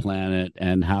treat our planet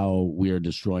and how we are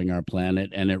destroying our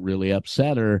planet, and it really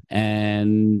upset her.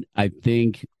 And I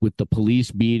think with the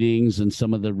police beatings and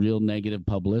some of the real negative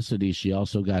publicity, she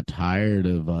also got tired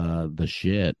of the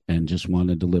shit and just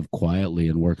wanted to live quietly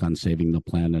and work on saving the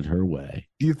planet her way.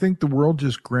 Do you think the world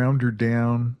just ground her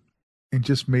down and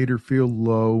just made her feel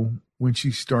low when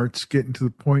she starts getting to the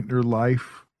point in her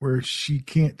life where she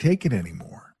can't take it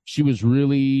anymore. She was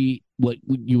really what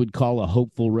you would call a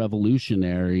hopeful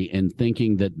revolutionary and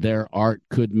thinking that their art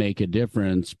could make a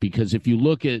difference. Because if you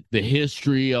look at the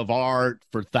history of art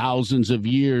for thousands of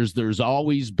years, there's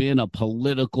always been a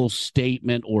political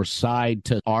statement or side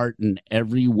to art in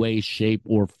every way, shape,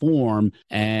 or form.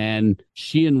 And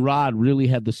she and Rod really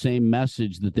had the same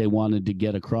message that they wanted to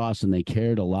get across, and they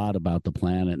cared a lot about the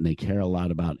planet, and they care a lot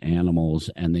about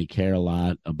animals, and they care a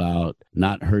lot about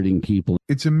not hurting people.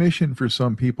 It's a mission for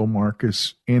some people,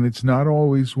 Marcus, and it's not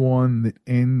always one that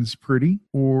ends pretty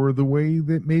or the way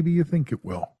that maybe you think it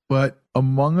will. But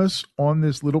among us on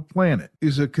this little planet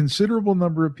is a considerable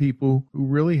number of people who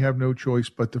really have no choice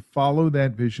but to follow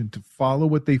that vision, to follow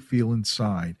what they feel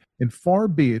inside. And far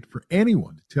be it for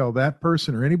anyone to tell that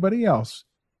person or anybody else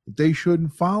that they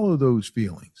shouldn't follow those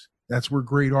feelings. That's where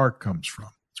great art comes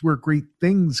from. It's where great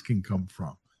things can come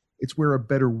from. It's where a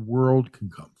better world can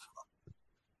come from.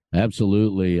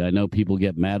 Absolutely. I know people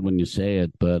get mad when you say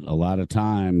it, but a lot of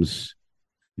times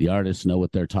the artists know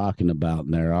what they're talking about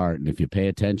in their art. And if you pay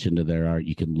attention to their art,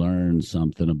 you can learn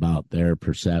something about their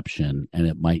perception, and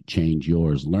it might change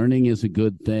yours. Learning is a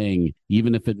good thing.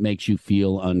 Even if it makes you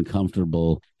feel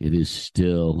uncomfortable, it is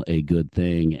still a good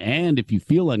thing. And if you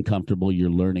feel uncomfortable, you're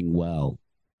learning well.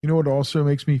 You know what also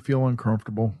makes me feel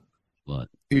uncomfortable? What?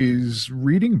 Is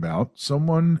reading about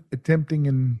someone attempting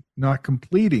and not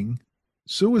completing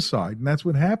suicide. And that's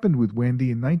what happened with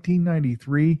Wendy in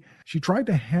 1993. She tried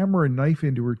to hammer a knife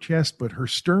into her chest, but her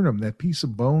sternum, that piece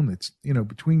of bone that's,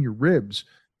 between your ribs,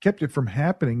 kept it from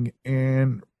happening.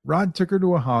 And Rod took her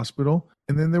to a hospital.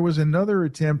 And then there was another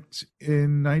attempt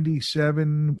in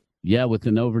 97. Yeah, with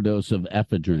an overdose of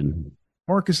ephedrine.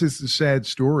 Marcus, is a sad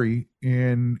story.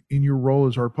 And in your role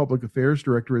as our public affairs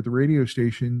director at the radio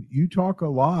station, you talk a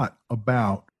lot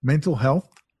about mental health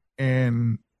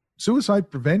and suicide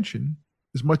prevention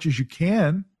as much as you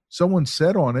can. Someone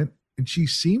said on it, and she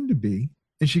seemed to be,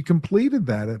 and she completed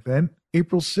that event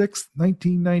April 6th,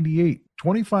 1998,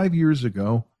 25 years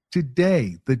ago.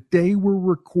 Today, the day we're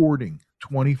recording,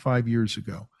 25 years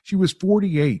ago. She was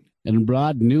 48. And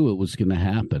Rod knew it was going to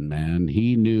happen, man.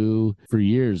 He knew for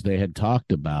years they had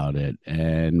talked about it,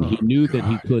 and he knew that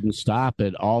he couldn't stop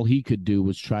it. All he could do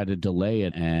was try to delay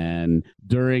it. And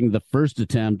during the first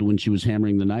attempt, when she was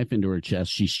hammering the knife into her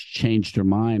chest, she changed her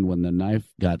mind when the knife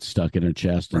got stuck in her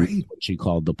chest, and she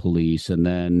called the police. And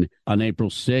then on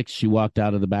April 6th, she walked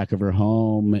out of the back of her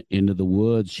home into the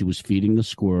woods. She was feeding the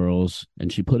squirrels,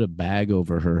 and she put a bag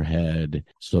over her head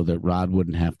so that Rod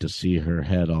wouldn't have to see her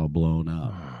head all blown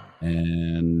up.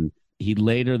 And he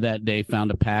later that day found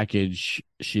a package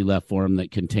she left for him that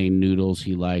contained noodles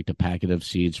he liked, a packet of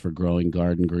seeds for growing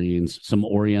garden greens, some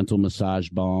oriental massage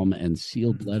balm, and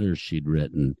sealed letters she'd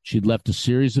written. She'd left a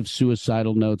series of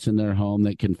suicidal notes in their home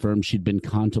that confirmed she'd been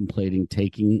contemplating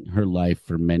taking her life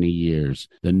for many years.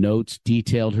 The notes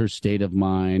detailed her state of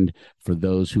mind for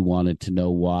those who wanted to know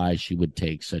why she would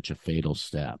take such a fatal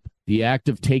step. The act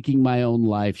of taking my own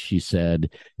life, she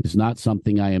said, is not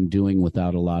something I am doing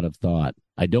without a lot of thought.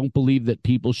 I don't believe that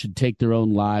people should take their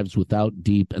own lives without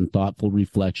deep and thoughtful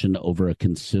reflection over a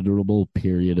considerable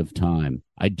period of time.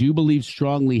 I do believe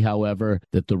strongly, however,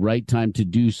 that the right time to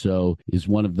do so is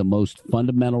one of the most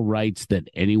fundamental rights that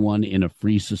anyone in a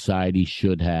free society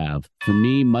should have. For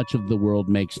me, much of the world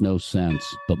makes no sense,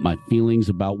 but my feelings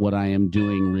about what I am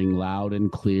doing ring loud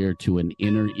and clear to an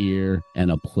inner ear and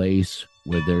a place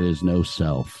where there is no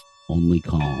self, only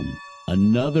calm.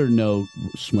 Another note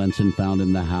Swenson found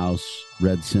in the house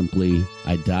read simply,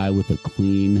 I die with a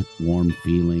clean, warm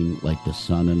feeling like the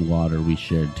sun and water we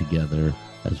shared together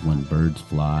as when birds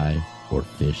fly or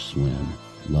fish swim.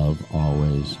 Love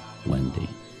always, Wendy.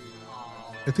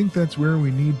 I think that's where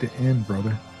we need to end,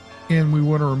 brother. And we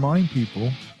want to remind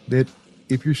people that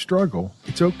if you struggle,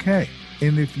 it's okay.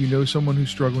 And if you know someone who's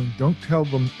struggling, don't tell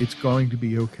them it's going to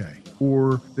be okay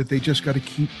or that they just got to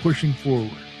keep pushing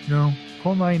forward. No,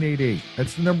 call 988.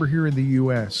 That's the number here in the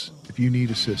U.S. if you need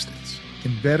assistance.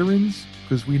 And veterans,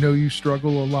 because we know you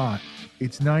struggle a lot,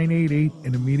 it's 988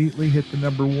 and immediately hit the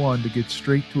number 1 to get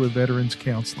straight to a veterans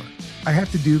counselor. I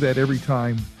have to do that every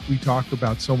time we talk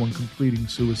about someone completing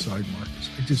suicide, Marcus.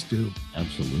 I just do.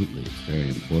 Absolutely. It's very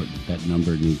important. That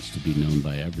number needs to be known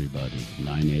by everybody.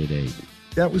 988.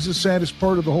 That was the saddest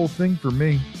part of the whole thing for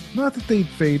me. Not that they'd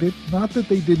faded, not that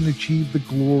they didn't achieve the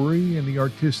glory and the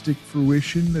artistic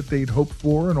fruition that they'd hoped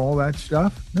for and all that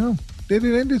stuff. No, that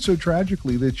it ended so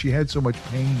tragically that she had so much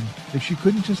pain that she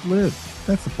couldn't just live.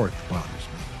 That's the part that bothers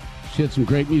me. She had some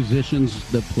great musicians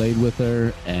that played with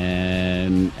her,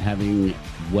 and having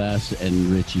Wes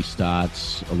and Richie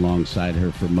Stotts alongside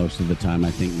her for most of the time,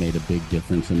 I think made a big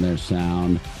difference in their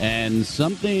sound. And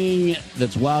something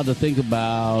that's wild to think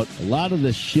about, a lot of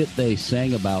the shit they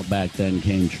sang about back then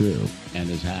came true and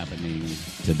is happening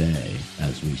today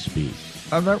as we speak.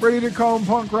 I'm not ready to call them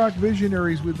punk rock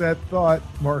visionaries with that thought,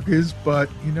 Marcus, but,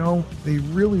 they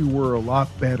really were a lot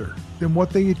better than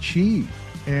what they achieved.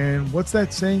 And what's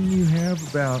that saying you have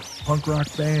about punk rock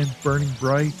band burning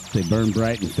bright? They burn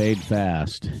bright and fade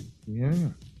fast. Yeah,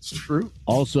 it's true.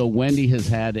 Also, Wendy has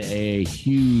had a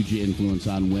huge influence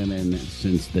on women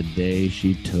since the day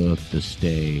she took the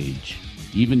stage.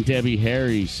 Even Debbie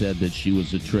Harry said that she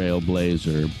was a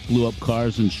trailblazer, blew up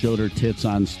cars and showed her tits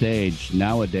on stage.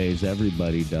 Nowadays,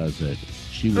 everybody does it.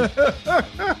 She was.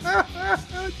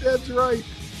 That's right.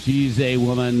 She's a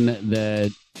woman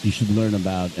that you should learn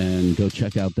about and go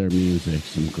check out their music.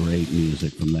 Some great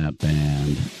music from that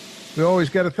band. We always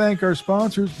got to thank our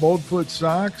sponsors, Boldfoot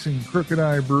Socks and Crooked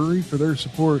Eye Brewery, for their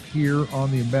support here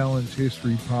on the Imbalanced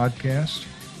History podcast.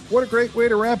 What a great way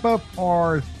to wrap up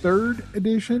our third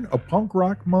edition of Punk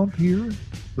Rock Month here.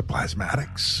 The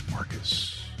Plasmatics,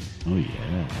 Marcus. Oh,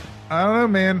 yeah. I don't know,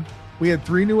 man. We had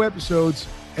 3 new episodes,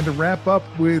 and to wrap up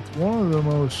with one of the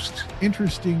most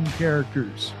interesting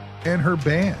characters and her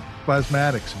band,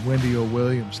 Plasmatics, and Wendy O.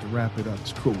 Williams, to wrap it up.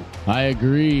 It's cool. I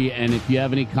agree. And if you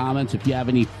have any comments, if you have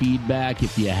any feedback,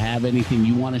 if you have anything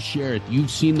you want to share, if you've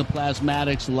seen the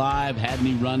Plasmatics live, had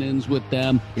any run-ins with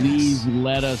them, please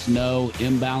let us know.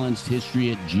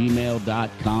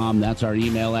 imbalancedhistory@gmail.com. That's our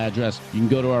email address. You can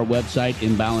go to our website,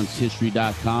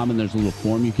 imbalancedhistory.com, and there's a little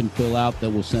form you can fill out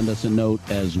that will send us a note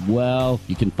as well.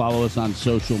 You can follow us on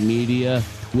social media,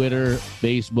 Twitter,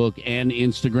 Facebook, and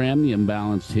Instagram, The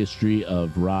Imbalanced History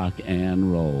of Rock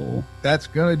and Roll. That's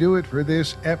going to do it for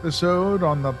this episode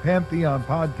on the Pantheon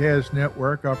Podcast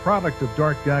Network, a product of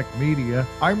Dark Doc Media.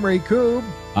 I'm Ray Koob.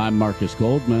 I'm Marcus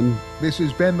Goldman. This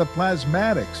has been the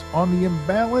Plasmatics on the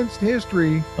Imbalanced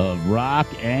History of Rock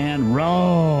and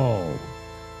Roll.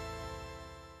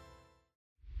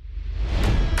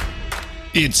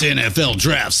 It's NFL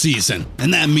draft season,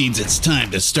 and that means it's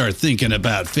time to start thinking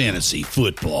about fantasy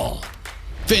football.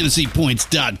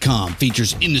 FantasyPoints.com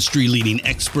features industry-leading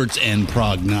experts and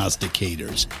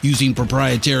prognosticators using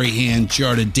proprietary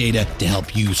hand-charted data to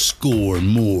help you score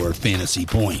more fantasy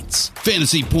points.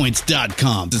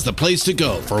 FantasyPoints.com is the place to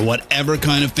go for whatever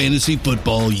kind of fantasy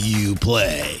football you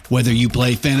play. Whether you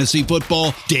play fantasy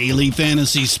football, daily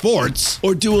fantasy sports,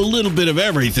 or do a little bit of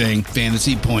everything,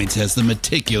 Fantasy Points has the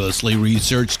meticulously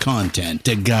researched content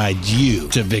to guide you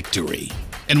to victory.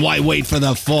 And why wait for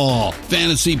the fall?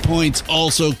 Fantasy Points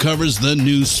also covers the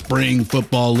new spring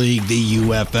football league, the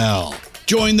UFL.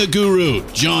 Join the guru,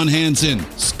 John Hansen,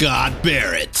 Scott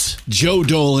Barrett, Joe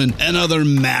Dolan, and other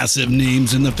massive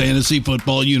names in the fantasy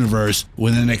football universe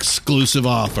with an exclusive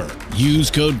offer.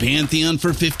 Use code Pantheon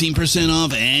for 15%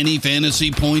 off any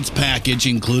Fantasy Points package,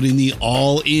 including the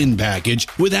all-in package,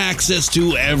 with access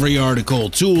to every article,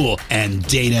 tool, and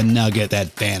data nugget that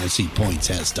Fantasy Points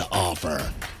has to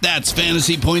offer. That's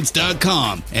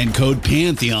FantasyPoints.com and code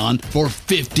Pantheon for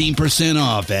 15%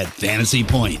 off at Fantasy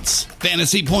Points.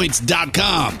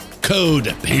 FantasyPoints.com,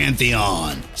 code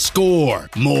Pantheon. Score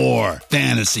more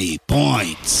fantasy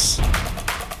points.